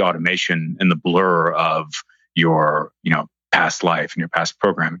into just the automation and the blur of your, past life and your past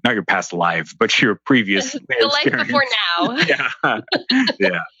program, not your past life, but your previous the life before now.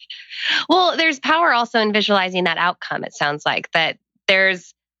 Yeah. Well, there's power also in visualizing that outcome. It sounds like that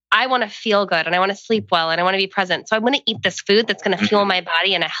I want to feel good and I want to sleep well and I want to be present. So I want to eat this food that's going to fuel my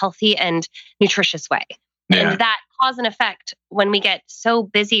body in a healthy and nutritious way. Yeah. And that cause and effect, when we get so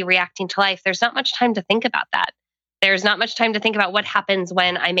busy reacting to life, there's not much time to think about that. There's not much time to think about what happens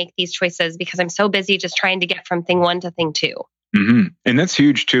when I make these choices because I'm so busy just trying to get from thing 1 to thing 2. Mm-hmm. And that's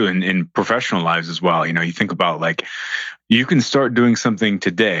huge too in professional lives as well. You think about like, you can start doing something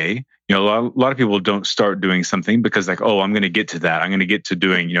today. A lot of people don't start doing something because like, oh, I'm going to get to that. I'm going to get to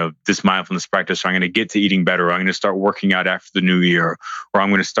doing, this mindfulness practice, or I'm going to get to eating better, or I'm going to start working out after the new year, or I'm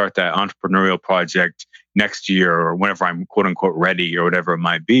going to start that entrepreneurial project next year, or whenever I'm quote unquote ready, or whatever it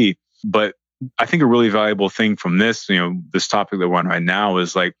might be. But I think a really valuable thing from this, this topic that we're on right now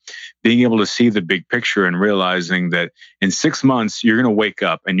is like being able to see the big picture and realizing that in 6 months, you're going to wake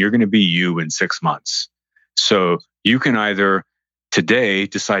up and you're going to be you in 6 months. So you can either today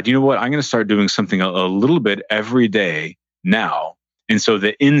decide, I'm going to start doing something a little bit every day now. And so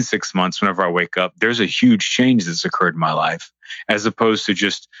that in 6 months, whenever I wake up, there's a huge change that's occurred in my life, as opposed to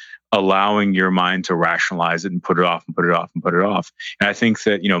just allowing your mind to rationalize it and put it off and put it off and put it off. And I think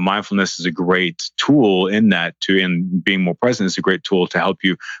that, mindfulness is a great tool in that and being more present is a great tool to help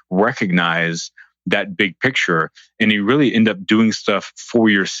you recognize that big picture, and you really end up doing stuff for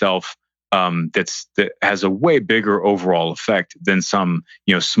yourself that has a way bigger overall effect than some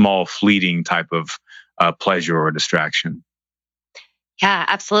small fleeting type of pleasure or distraction. Yeah,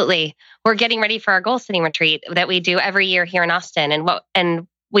 absolutely. We're getting ready for our goal setting retreat that we do every year here in Austin. And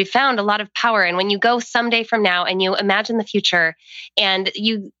we found a lot of power. And when you go someday from now and you imagine the future and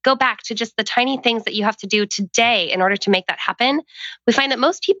you go back to just the tiny things that you have to do today in order to make that happen, we find that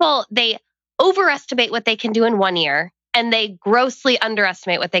most people, they overestimate what they can do in 1 year and they grossly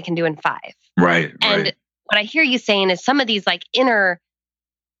underestimate what they can do in 5. Right. And what I hear you saying is some of these like inner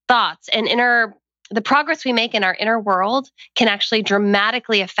thoughts and the progress we make in our inner world can actually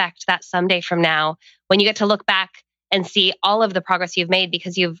dramatically affect that someday from now when you get to look back and see all of the progress you've made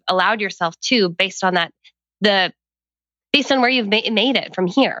because you've allowed yourself to based on based on where you've made it from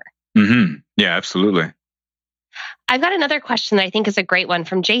here. Mm-hmm. Yeah, absolutely. I've got another question that I think is a great one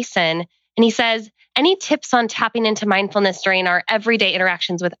from Jason. And he says, any tips on tapping into mindfulness during our everyday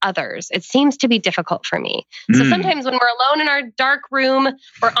interactions with others? It seems to be difficult for me. So sometimes when we're alone in our dark room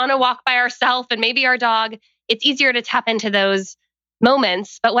or on a walk by ourselves and maybe our dog, it's easier to tap into those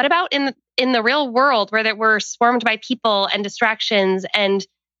moments. But what about in the real world where we're swarmed by people and distractions and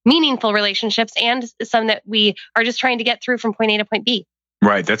meaningful relationships and some that we are just trying to get through from point A to point B?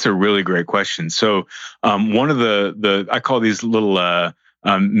 Right. That's a really great question. So one of the I call these little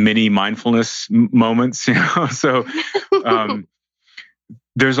mini mindfulness moments, so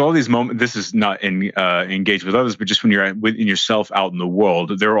there's all these moments. This is not engaged with others, but just when you're within yourself out in the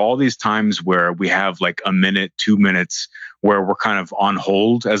world, there are all these times where we have like a minute, 2 minutes where we're kind of on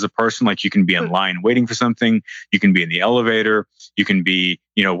hold as a person. Like you can be in line waiting for something. You can be in the elevator. You can be,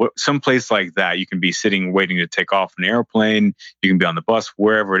 someplace like that. You can be sitting waiting to take off an airplane. You can be on the bus,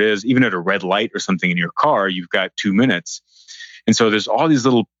 wherever it is, even at a red light or something in your car, you've got 2 minutes. And so there's all these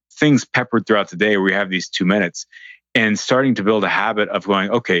little things peppered throughout the day where we have these 2 minutes and starting to build a habit of going,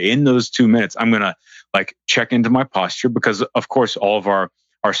 okay, in those 2 minutes, I'm going to like check into my posture because of course, all of our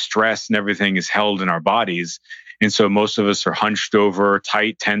stress and everything is held in our bodies. And so most of us are hunched over,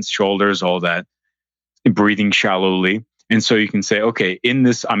 tight, tense shoulders, all that, breathing shallowly. And so you can say, okay,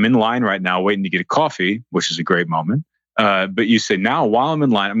 I'm in line right now waiting to get a coffee, which is a great moment. But you say, now while I'm in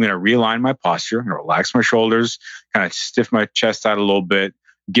line, I'm going to realign my posture, I'm going to relax my shoulders, kind of stiff my chest out a little bit,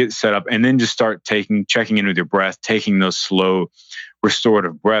 get set up, and then just start checking in with your breath, taking those slow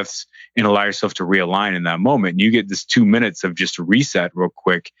restorative breaths and allow yourself to realign in that moment. And you get this 2 minutes of just reset real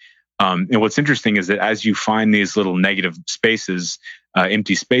quick. And what's interesting is that as you find these little negative spaces,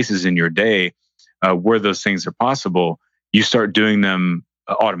 empty spaces in your day where those things are possible, you start doing them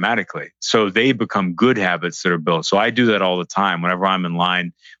automatically. So they become good habits that are built. So I do that all the time whenever I'm in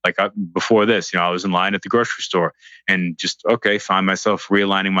line. Like before this, I was in line at the grocery store and just, find myself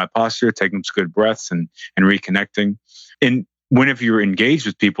realigning my posture, taking some good breaths and reconnecting. And whenever you're engaged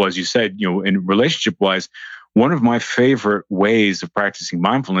with people, as you said, in relationship wise, one of my favorite ways of practicing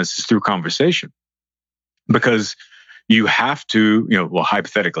mindfulness is through conversation, because you have to,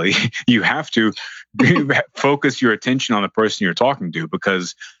 hypothetically, you have to focus your attention on the person you're talking to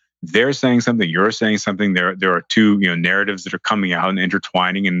because they're saying something, you're saying something. There are two, narratives that are coming out and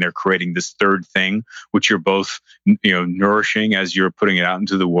intertwining, and they're creating this third thing, which you're both, nourishing as you're putting it out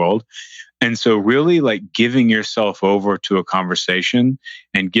into the world. And so really like giving yourself over to a conversation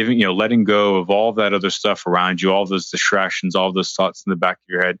and letting go of all that other stuff around you, all those distractions, all those thoughts in the back of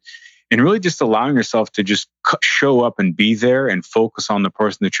your head, and really just allowing yourself to just show up and be there and focus on the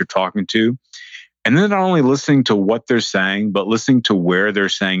person that you're talking to. And then not only listening to what they're saying, but listening to where they're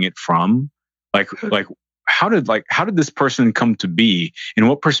saying it from. Like how did this person come to be? And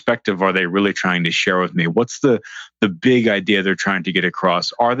what perspective are they really trying to share with me? What's the big idea they're trying to get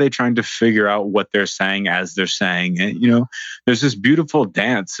across? Are they trying to figure out what they're saying as they're saying? And, there's this beautiful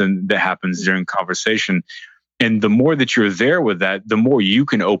dance that happens during conversation. And the more that you're there with that, the more you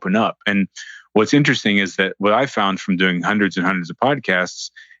can open up. And what's interesting is that what I found from doing hundreds and hundreds of podcasts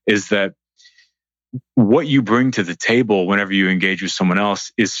is that what you bring to the table whenever you engage with someone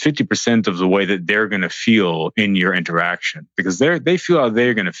else is 50% of the way that they're going to feel in your interaction, because they feel how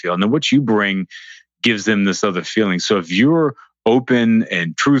they're going to feel. And then what you bring gives them this other feeling. So if you're open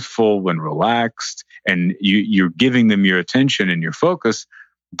and truthful and relaxed and you're giving them your attention and your focus,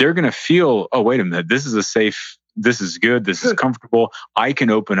 they're going to feel, oh, wait a minute, this is this is good, this is comfortable. I can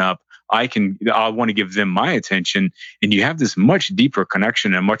open up. I want to give them my attention. And you have this much deeper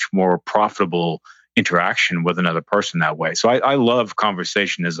connection and much more profitable interaction with another person that way. So I love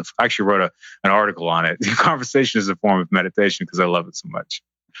conversation I actually wrote an article on it. Conversation is a form of meditation because I love it so much.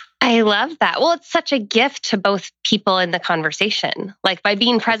 I love that. Well, it's such a gift to both people in the conversation. Like by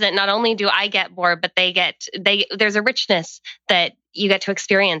being present, not only do I get more, but there's a richness that you get to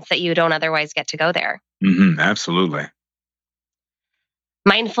experience that you don't otherwise get to go there. Absolutely.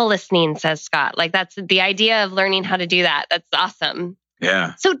 Mindful listening, says Scott. Like that's the idea of learning how to do that. That's awesome.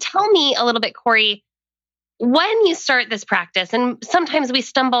 Yeah. So tell me a little bit, Corey, when you start this practice, and sometimes we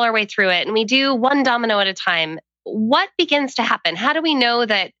stumble our way through it and we do one domino at a time, what begins to happen? How do we know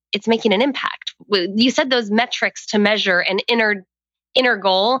that it's making an impact? You said those metrics to measure an inner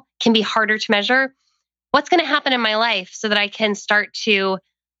goal can be harder to measure. What's going to happen in my life so that I can start to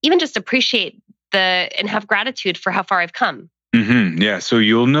even just appreciate and have gratitude for how far I've come? Yeah. So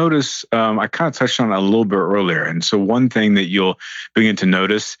you'll notice, I kind of touched on it a little bit earlier. And so one thing that you'll begin to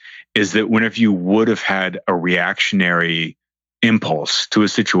notice is that whenever you would have had a reactionary impulse to a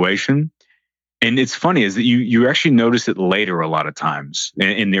situation, and it's funny is that you actually notice it later a lot of times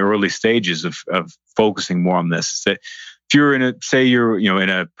in the early stages of focusing more on this. That if you're in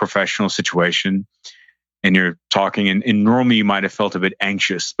a professional situation and you're talking, and normally you might have felt a bit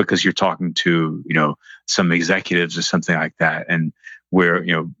anxious because you're talking to some executives or something like that, and we're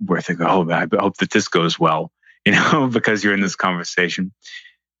thinking, oh, I hope that this goes well, because you're in this conversation.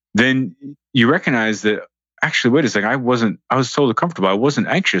 Then you recognize that actually, wait a second, I was totally comfortable. I wasn't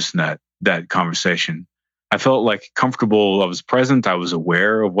anxious in that conversation. I felt like comfortable. I was present. I was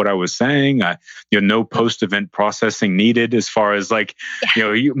aware of what I was saying. No post-event processing needed as far as like,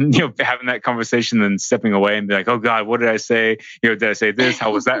 having that conversation and stepping away and be like, oh God, what did I say? Did I say this?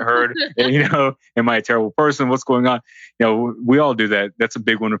 How was that heard? Am I a terrible person? What's going on? We all do that. That's a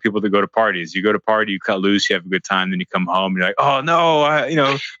big one of people that go to parties. You go to party, you cut loose, you have a good time, then you come home, you're like, oh no,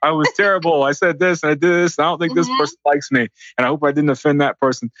 I was terrible. I said this and I did this. And I don't think this person likes me. And I hope I didn't offend that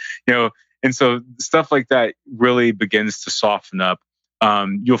person. And so stuff like that really begins to soften up.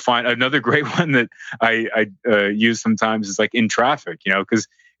 You'll find another great one that I use sometimes is like in traffic, because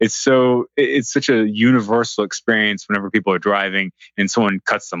it's such a universal experience whenever people are driving and someone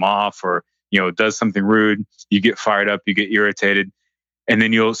cuts them off or, does something rude, you get fired up, you get irritated. And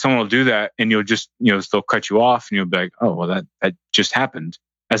then someone will do that and you'll just, they'll cut you off and you'll be like, oh, well, that just happened.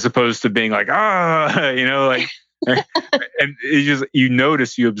 As opposed to being like, like, and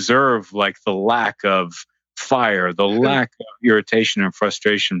you observe like the lack of fire, the lack of irritation and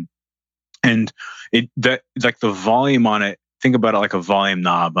frustration, and like the volume on it. Think about it like a volume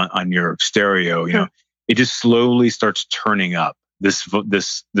knob on your stereo. It just slowly starts turning up this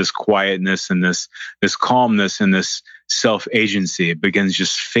quietness and this calmness and this self agency. It begins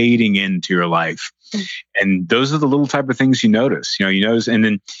just fading into your life, and those are the little type of things you notice. You notice, and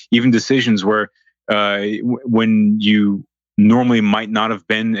then even decisions where. When you normally might not have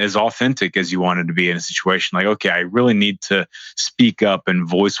been as authentic as you wanted to be in a situation, like, okay, I really need to speak up and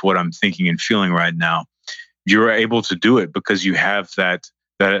voice what I'm thinking and feeling right now. You're able to do it because you have that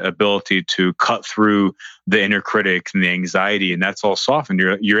ability to cut through the inner critic and the anxiety, and that's all softened.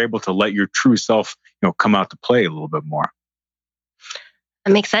 You're able to let your true self, come out to play a little bit more.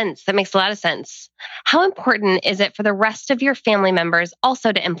 That makes sense. That makes a lot of sense. How important is it for the rest of your family members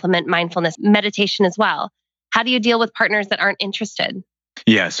also to implement mindfulness meditation as well? How do you deal with partners that aren't interested?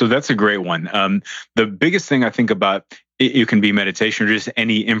 Yeah, so that's a great one. The biggest thing I think about it can be meditation or just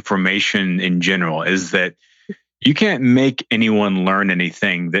any information in general is that you can't make anyone learn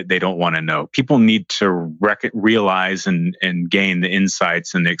anything that they don't want to know. People need to realize and gain the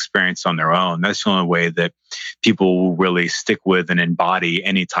insights and the experience on their own. That's the only way that people will really stick with and embody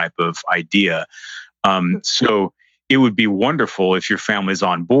any type of idea. So it would be wonderful if your family's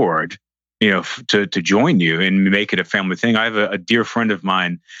on board, to join you and make it a family thing. I have a dear friend of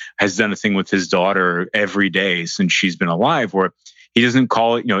mine has done a thing with his daughter every day since she's been alive where he doesn't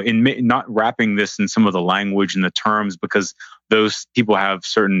call it, in not wrapping this in some of the language and the terms because those people have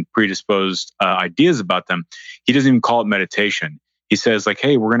certain predisposed ideas about them. He doesn't even call it meditation. He says like,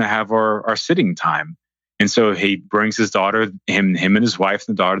 hey, we're going to have our sitting time. And so he brings his daughter, him and his wife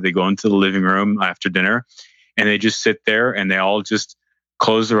and the daughter, they go into the living room after dinner and they just sit there and they all just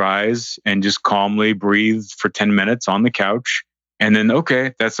close their eyes and just calmly breathe for 10 minutes on the couch. And then,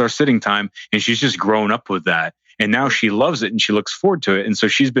 okay, that's our sitting time. And she's just grown up with that. And now she loves it and she looks forward to it. And so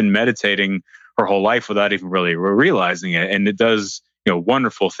she's been meditating her whole life without even really realizing it. And it does,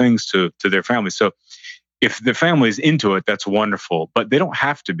 wonderful things to their family. So if the family's into it, that's wonderful, but they don't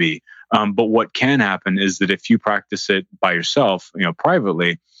have to be. But what can happen is that if you practice it by yourself,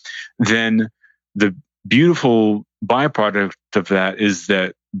 privately, then the beautiful byproduct of that is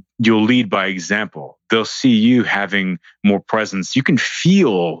that you'll lead by example. They'll see you having more presence. You can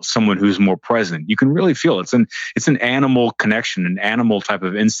feel someone who's more present. You can really feel it. It's an animal connection, an animal type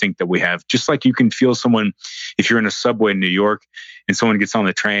of instinct that we have. Just like you can feel someone if you're in a subway in New York and someone gets on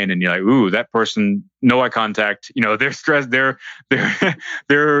the train and you're like, ooh, that person, no eye contact. They're stressed. They're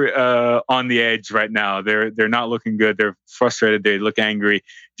on the edge right now. They're not looking good. They're frustrated. They look angry.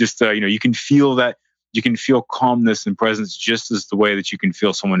 Just you can feel that. You can feel calmness and presence just as the way that you can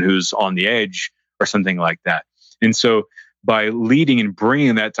feel someone who's on the edge or something like that. And so by leading and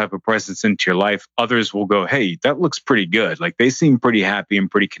bringing that type of presence into your life, others will go, hey, that looks pretty good. Like they seem pretty happy and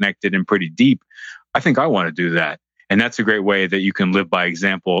pretty connected and pretty deep. I think I want to do that. And that's a great way that you can live by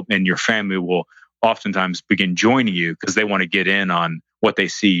example, and your family will oftentimes begin joining you because they want to get in on what they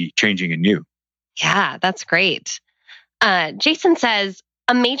see changing in you. Yeah, that's great. Jason says,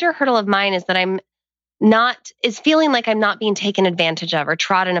 a major hurdle of mine is that is feeling like I'm not being taken advantage of or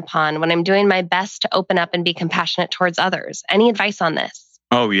trodden upon when I'm doing my best to open up and be compassionate towards others. Any advice on this?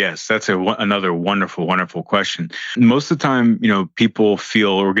 Oh, yes. That's another wonderful, wonderful question. Most of the time, people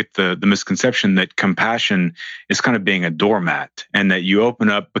feel or get the misconception that compassion is kind of being a doormat, and that you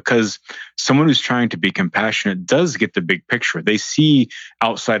open up because someone who's trying to be compassionate does get the big picture. They see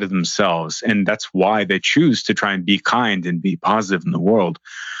outside of themselves, and that's why they choose to try and be kind and be positive in the world.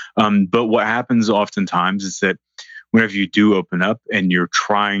 But what happens oftentimes is that whenever you do open up and you're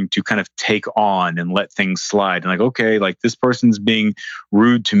trying to kind of take on and let things slide, and like, okay, like this person's being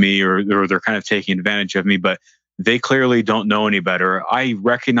rude to me or they're kind of taking advantage of me, but they clearly don't know any better. I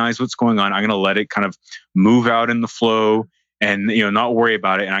recognize what's going on. I'm going to let it kind of move out in the flow and, not worry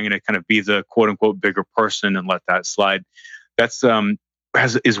about it. And I'm going to kind of be the quote unquote bigger person and let that slide. That's,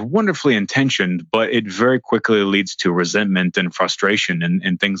 is wonderfully intentioned, but it very quickly leads to resentment and frustration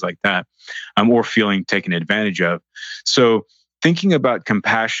and things like that, or feeling taken advantage of. So thinking about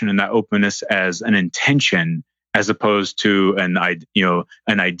compassion and that openness as an intention, as opposed to an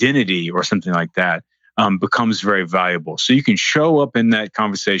identity or something like that, becomes very valuable. So you can show up in that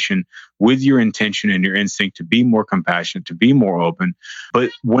conversation with your intention and your instinct to be more compassionate, to be more open.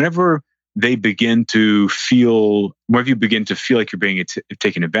 But whenever you begin to feel like you're being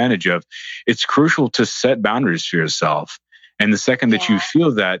taken advantage of, it's crucial to set boundaries for yourself. And the second that you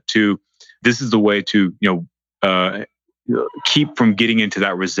feel that, this is the way to keep from getting into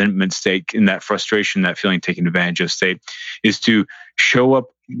that resentment state and that frustration, that feeling taken advantage of state, is to show up,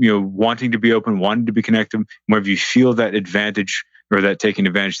 wanting to be open, wanting to be connected. Whenever you feel that advantage or that taking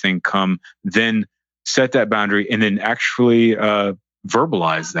advantage thing come, then set that boundary and then actually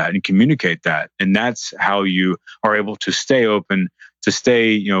verbalize that and communicate that. And that's how you are able to stay open, to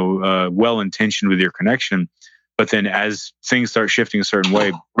stay, well-intentioned with your connection. But then as things start shifting a certain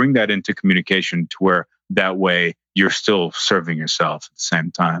way, bring that into communication to where that way you're still serving yourself at the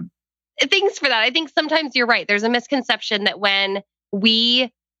same time. Thanks for that. I think sometimes you're right. There's a misconception that when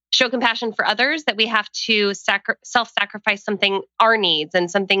we show compassion for others, that we have to self-sacrifice our needs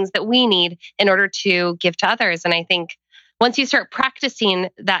and some things that we need in order to give to others. And I think once you start practicing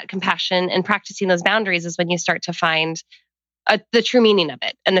that compassion and practicing those boundaries is when you start to find the true meaning of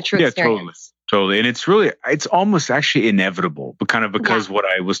it and the true experience. Totally. And it's almost actually inevitable, but because what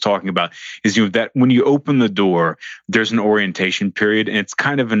I was talking about is that when you open the door, there's an orientation period, and it's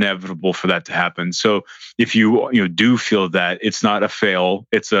kind of inevitable for that to happen. So if you do feel that, it's not a fail,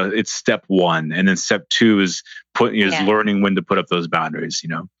 it's step one. And then step two is learning when to put up those boundaries,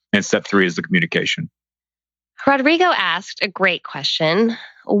 and step three is the communication. Rodrigo asked a great question.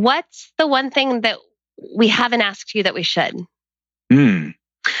 What's the one thing that we haven't asked you that we should?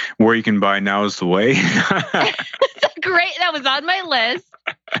 Where you can buy Now Is the Way. Great. That was on my list.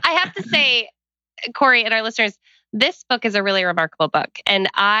 I have to say, Corey and our listeners, this book is a really remarkable book. And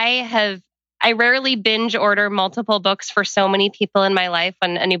I rarely binge order multiple books for so many people in my life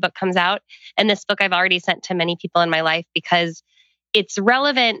when a new book comes out. And this book I've already sent to many people in my life because it's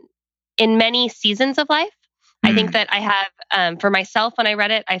relevant in many seasons of life. I think that I have, for myself, when I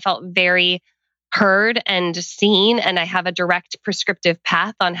read it, I felt very heard and seen, and I have a direct prescriptive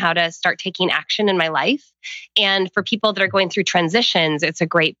path on how to start taking action in my life. And for people that are going through transitions, it's a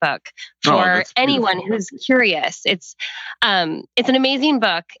great book. For anyone who's curious, it's an amazing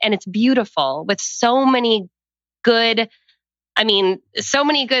book, and it's beautiful with so many good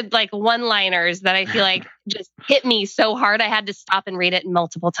like one-liners that I feel like just hit me so hard I had to stop and read it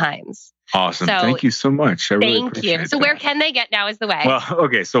multiple times. Awesome. Thank you so much. I really appreciate you. So where can they get Now Is the Way? Well,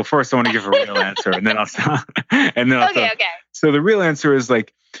 okay. So first I want to give a real answer and then I'll stop. Okay. So the real answer is the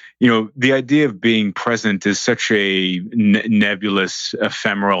idea of being present is such a nebulous,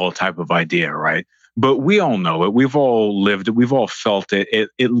 ephemeral type of idea, right? But we all know it. We've all lived it. We've all felt it,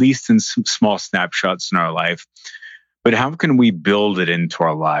 at least in some small snapshots in our life. But how can we build it into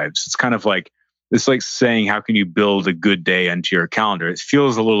our lives? It's like saying, how can you build a good day into your calendar? It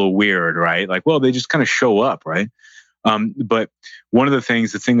feels a little weird, right? Like, well, they just kind of show up, right? But one of the thing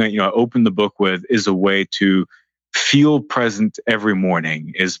that I open the book with is a way to feel present every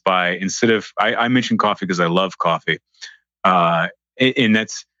morning is by, instead of, I mentioned coffee because I love coffee. And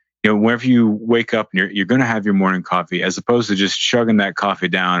that's, whenever you wake up and you're going to have your morning coffee, as opposed to just chugging that coffee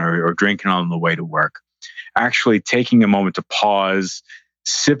down or drinking on the way to work, actually taking a moment to pause,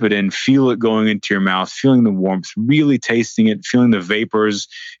 sip it in, feel it going into your mouth, feeling the warmth, really tasting it, feeling the vapors,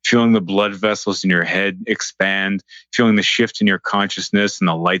 feeling the blood vessels in your head expand, feeling the shift in your consciousness and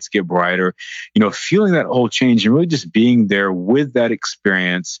the lights get brighter, feeling that whole change and really just being there with that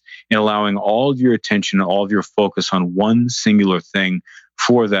experience and allowing all of your attention, all of your focus on one singular thing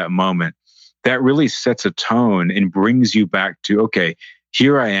for that moment. That really sets a tone and brings you back to, okay,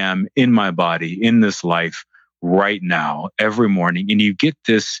 here I am in my body, in this life, right now, every morning. And you get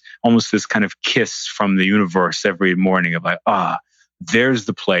almost this kind of kiss from the universe every morning of like, there's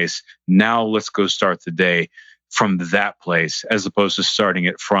the place. Now let's go start the day from that place, as opposed to starting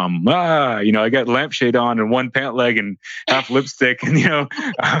it from, I got lampshade on and one pant leg and half lipstick and,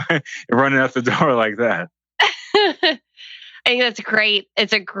 running out the door like that. I think that's great.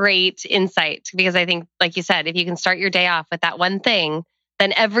 It's a great insight because I think, like you said, if you can start your day off with that one thing,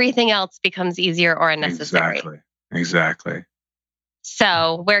 then everything else becomes easier or unnecessary. Exactly.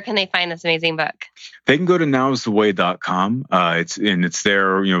 So where can they find this amazing book? They can go to nowstheway.com. It's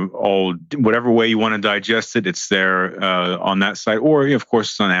there, all whatever way you want to digest it, it's there on that site. Or of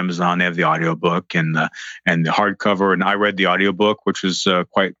course it's on Amazon. They have the audiobook and the hardcover. And I read the audiobook, which was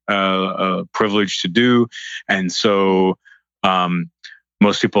quite a privilege to do. And so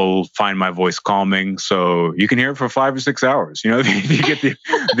most people find my voice calming, so you can hear it for 5 or 6 hours. If you get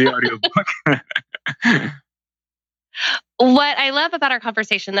the audiobook. What I love about our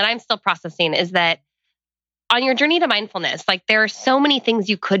conversation that I'm still processing is that on your journey to mindfulness, like there are so many things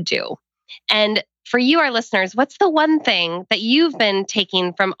you could do. And for you, our listeners, what's the one thing that you've been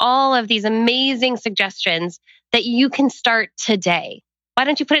taking from all of these amazing suggestions that you can start today? Why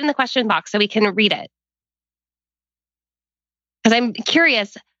don't you put it in the question box so we can read it? Because I'm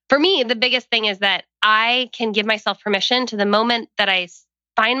curious. For me, the biggest thing is that I can give myself permission to the moment that I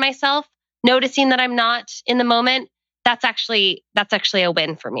find myself noticing that I'm not in the moment. That's actually a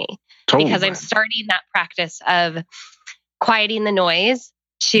win for me. Totally. Because I'm starting that practice of quieting the noise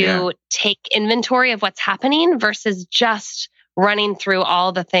to take inventory of what's happening versus just running through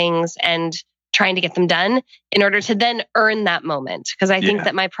all the things and trying to get them done in order to then earn that moment. Because I think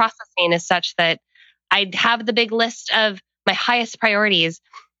that my processing is such that I'd have the big list of my highest priorities,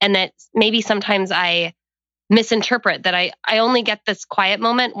 and that maybe sometimes I misinterpret that I only get this quiet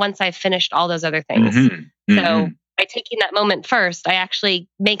moment once I've finished all those other things. So by taking that moment first, I actually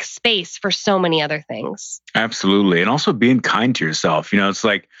make space for so many other things. Absolutely. And also being kind to yourself. It's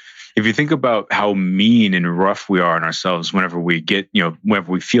like, if you think about how mean and rough we are on ourselves whenever we get,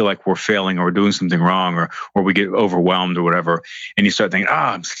 whenever we feel like we're failing or we're doing something wrong or we get overwhelmed or whatever, and you start thinking,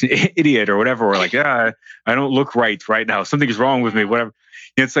 I'm an idiot or whatever, or like, I don't look right now. Something's wrong with me, whatever.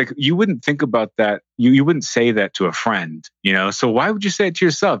 It's like, you wouldn't think about that. You wouldn't say that to a friend, So why would you say it to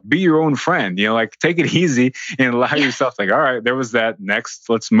yourself? Be your own friend, like take it easy and allow yourself like, all right, there was that. Next,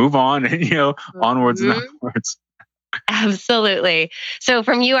 let's move on and, onwards and onwards. Absolutely. So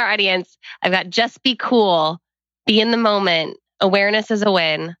from you, our audience, I've got just be cool, be in the moment, awareness is a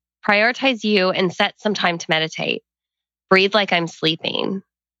win, prioritize you and set some time to meditate. Breathe like I'm sleeping.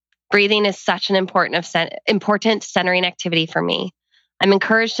 Breathing is such an important centering activity for me. I'm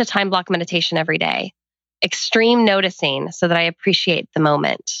encouraged to time block meditation every day. Extreme noticing so that I appreciate the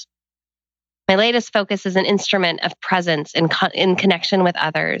moment. My latest focus is an instrument of presence in connection with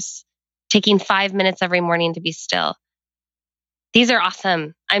others. Taking 5 minutes every morning to be still. These are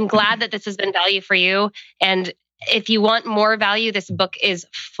awesome. I'm glad that this has been value for you. And if you want more value, this book is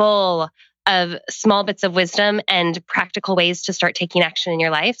full of small bits of wisdom and practical ways to start taking action in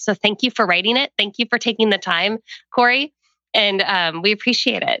your life. So thank you for writing it. Thank you for taking the time, Corey. And we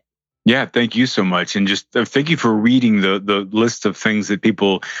appreciate it. Yeah, thank you so much. And just thank you for reading the list of things that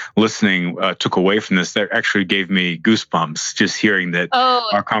people listening took away from this. That actually gave me goosebumps just hearing that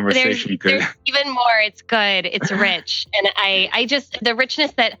our conversation there's even more. It's good. It's rich. And I just, the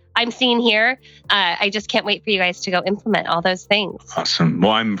richness that I'm seeing here, I just can't wait for you guys to go implement all those things. Awesome.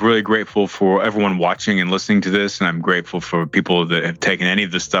 Well, I'm really grateful for everyone watching and listening to this. And I'm grateful for people that have taken any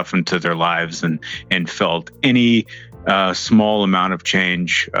of this stuff into their lives and felt any small amount of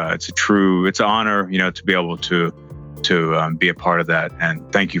change. It's an honor, to be able to be a part of that.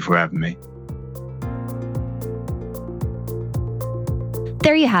 And thank you for having me.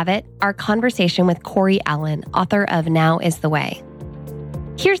 There you have it, our conversation with Corey Allen, author of Now is the Way.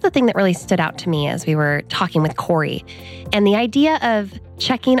 Here's the thing that really stood out to me as we were talking with Corey, and the idea of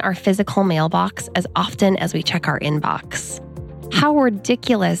checking our physical mailbox as often as we check our inbox. How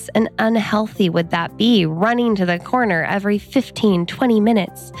ridiculous and unhealthy would that be, running to the corner every 15, 20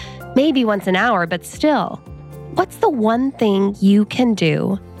 minutes, maybe once an hour, but still? What's the one thing you can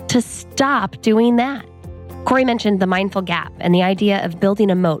do to stop doing that? Corey mentioned the mindful gap and the idea of building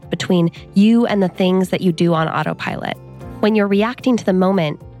a moat between you and the things that you do on autopilot. When you're reacting to the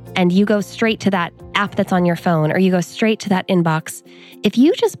moment and you go straight to that app that's on your phone or you go straight to that inbox, if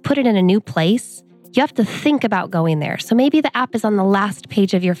you just put it in a new place, you have to think about going there. So maybe the app is on the last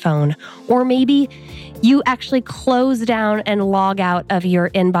page of your phone, or maybe you actually close down and log out of your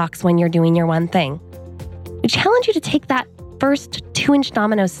inbox when you're doing your one thing. We challenge you to take that first 2-inch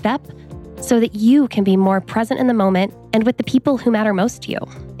domino step so that you can be more present in the moment and with the people who matter most to you.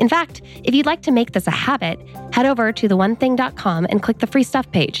 In fact, if you'd like to make this a habit, head over to theonething.com and click the free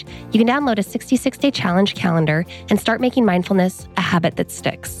stuff page. You can download a 66-day challenge calendar and start making mindfulness a habit that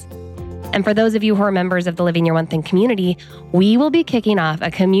sticks. And for those of you who are members of the Living Your One Thing community, we will be kicking off a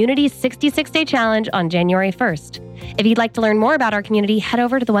community 66-day challenge on January 1st. If you'd like to learn more about our community, head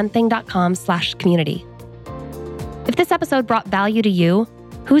over to theonething.com/community. If this episode brought value to you,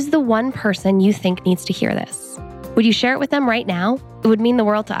 who's the one person you think needs to hear this? Would you share it with them right now? It would mean the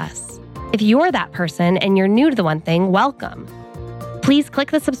world to us. If you're that person and you're new to The One Thing, welcome. Please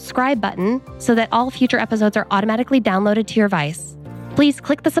click the subscribe button so that all future episodes are automatically downloaded to your device. Please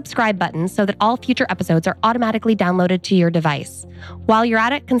click the subscribe button so that all future episodes are automatically downloaded to your device. While you're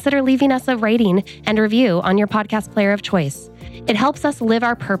at it, consider leaving us a rating and review on your podcast player of choice. It helps us live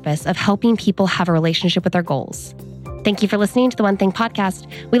our purpose of helping people have a relationship with their goals. Thank you for listening to The One Thing podcast.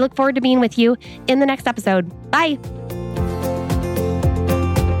 We look forward to being with you in the next episode. Bye.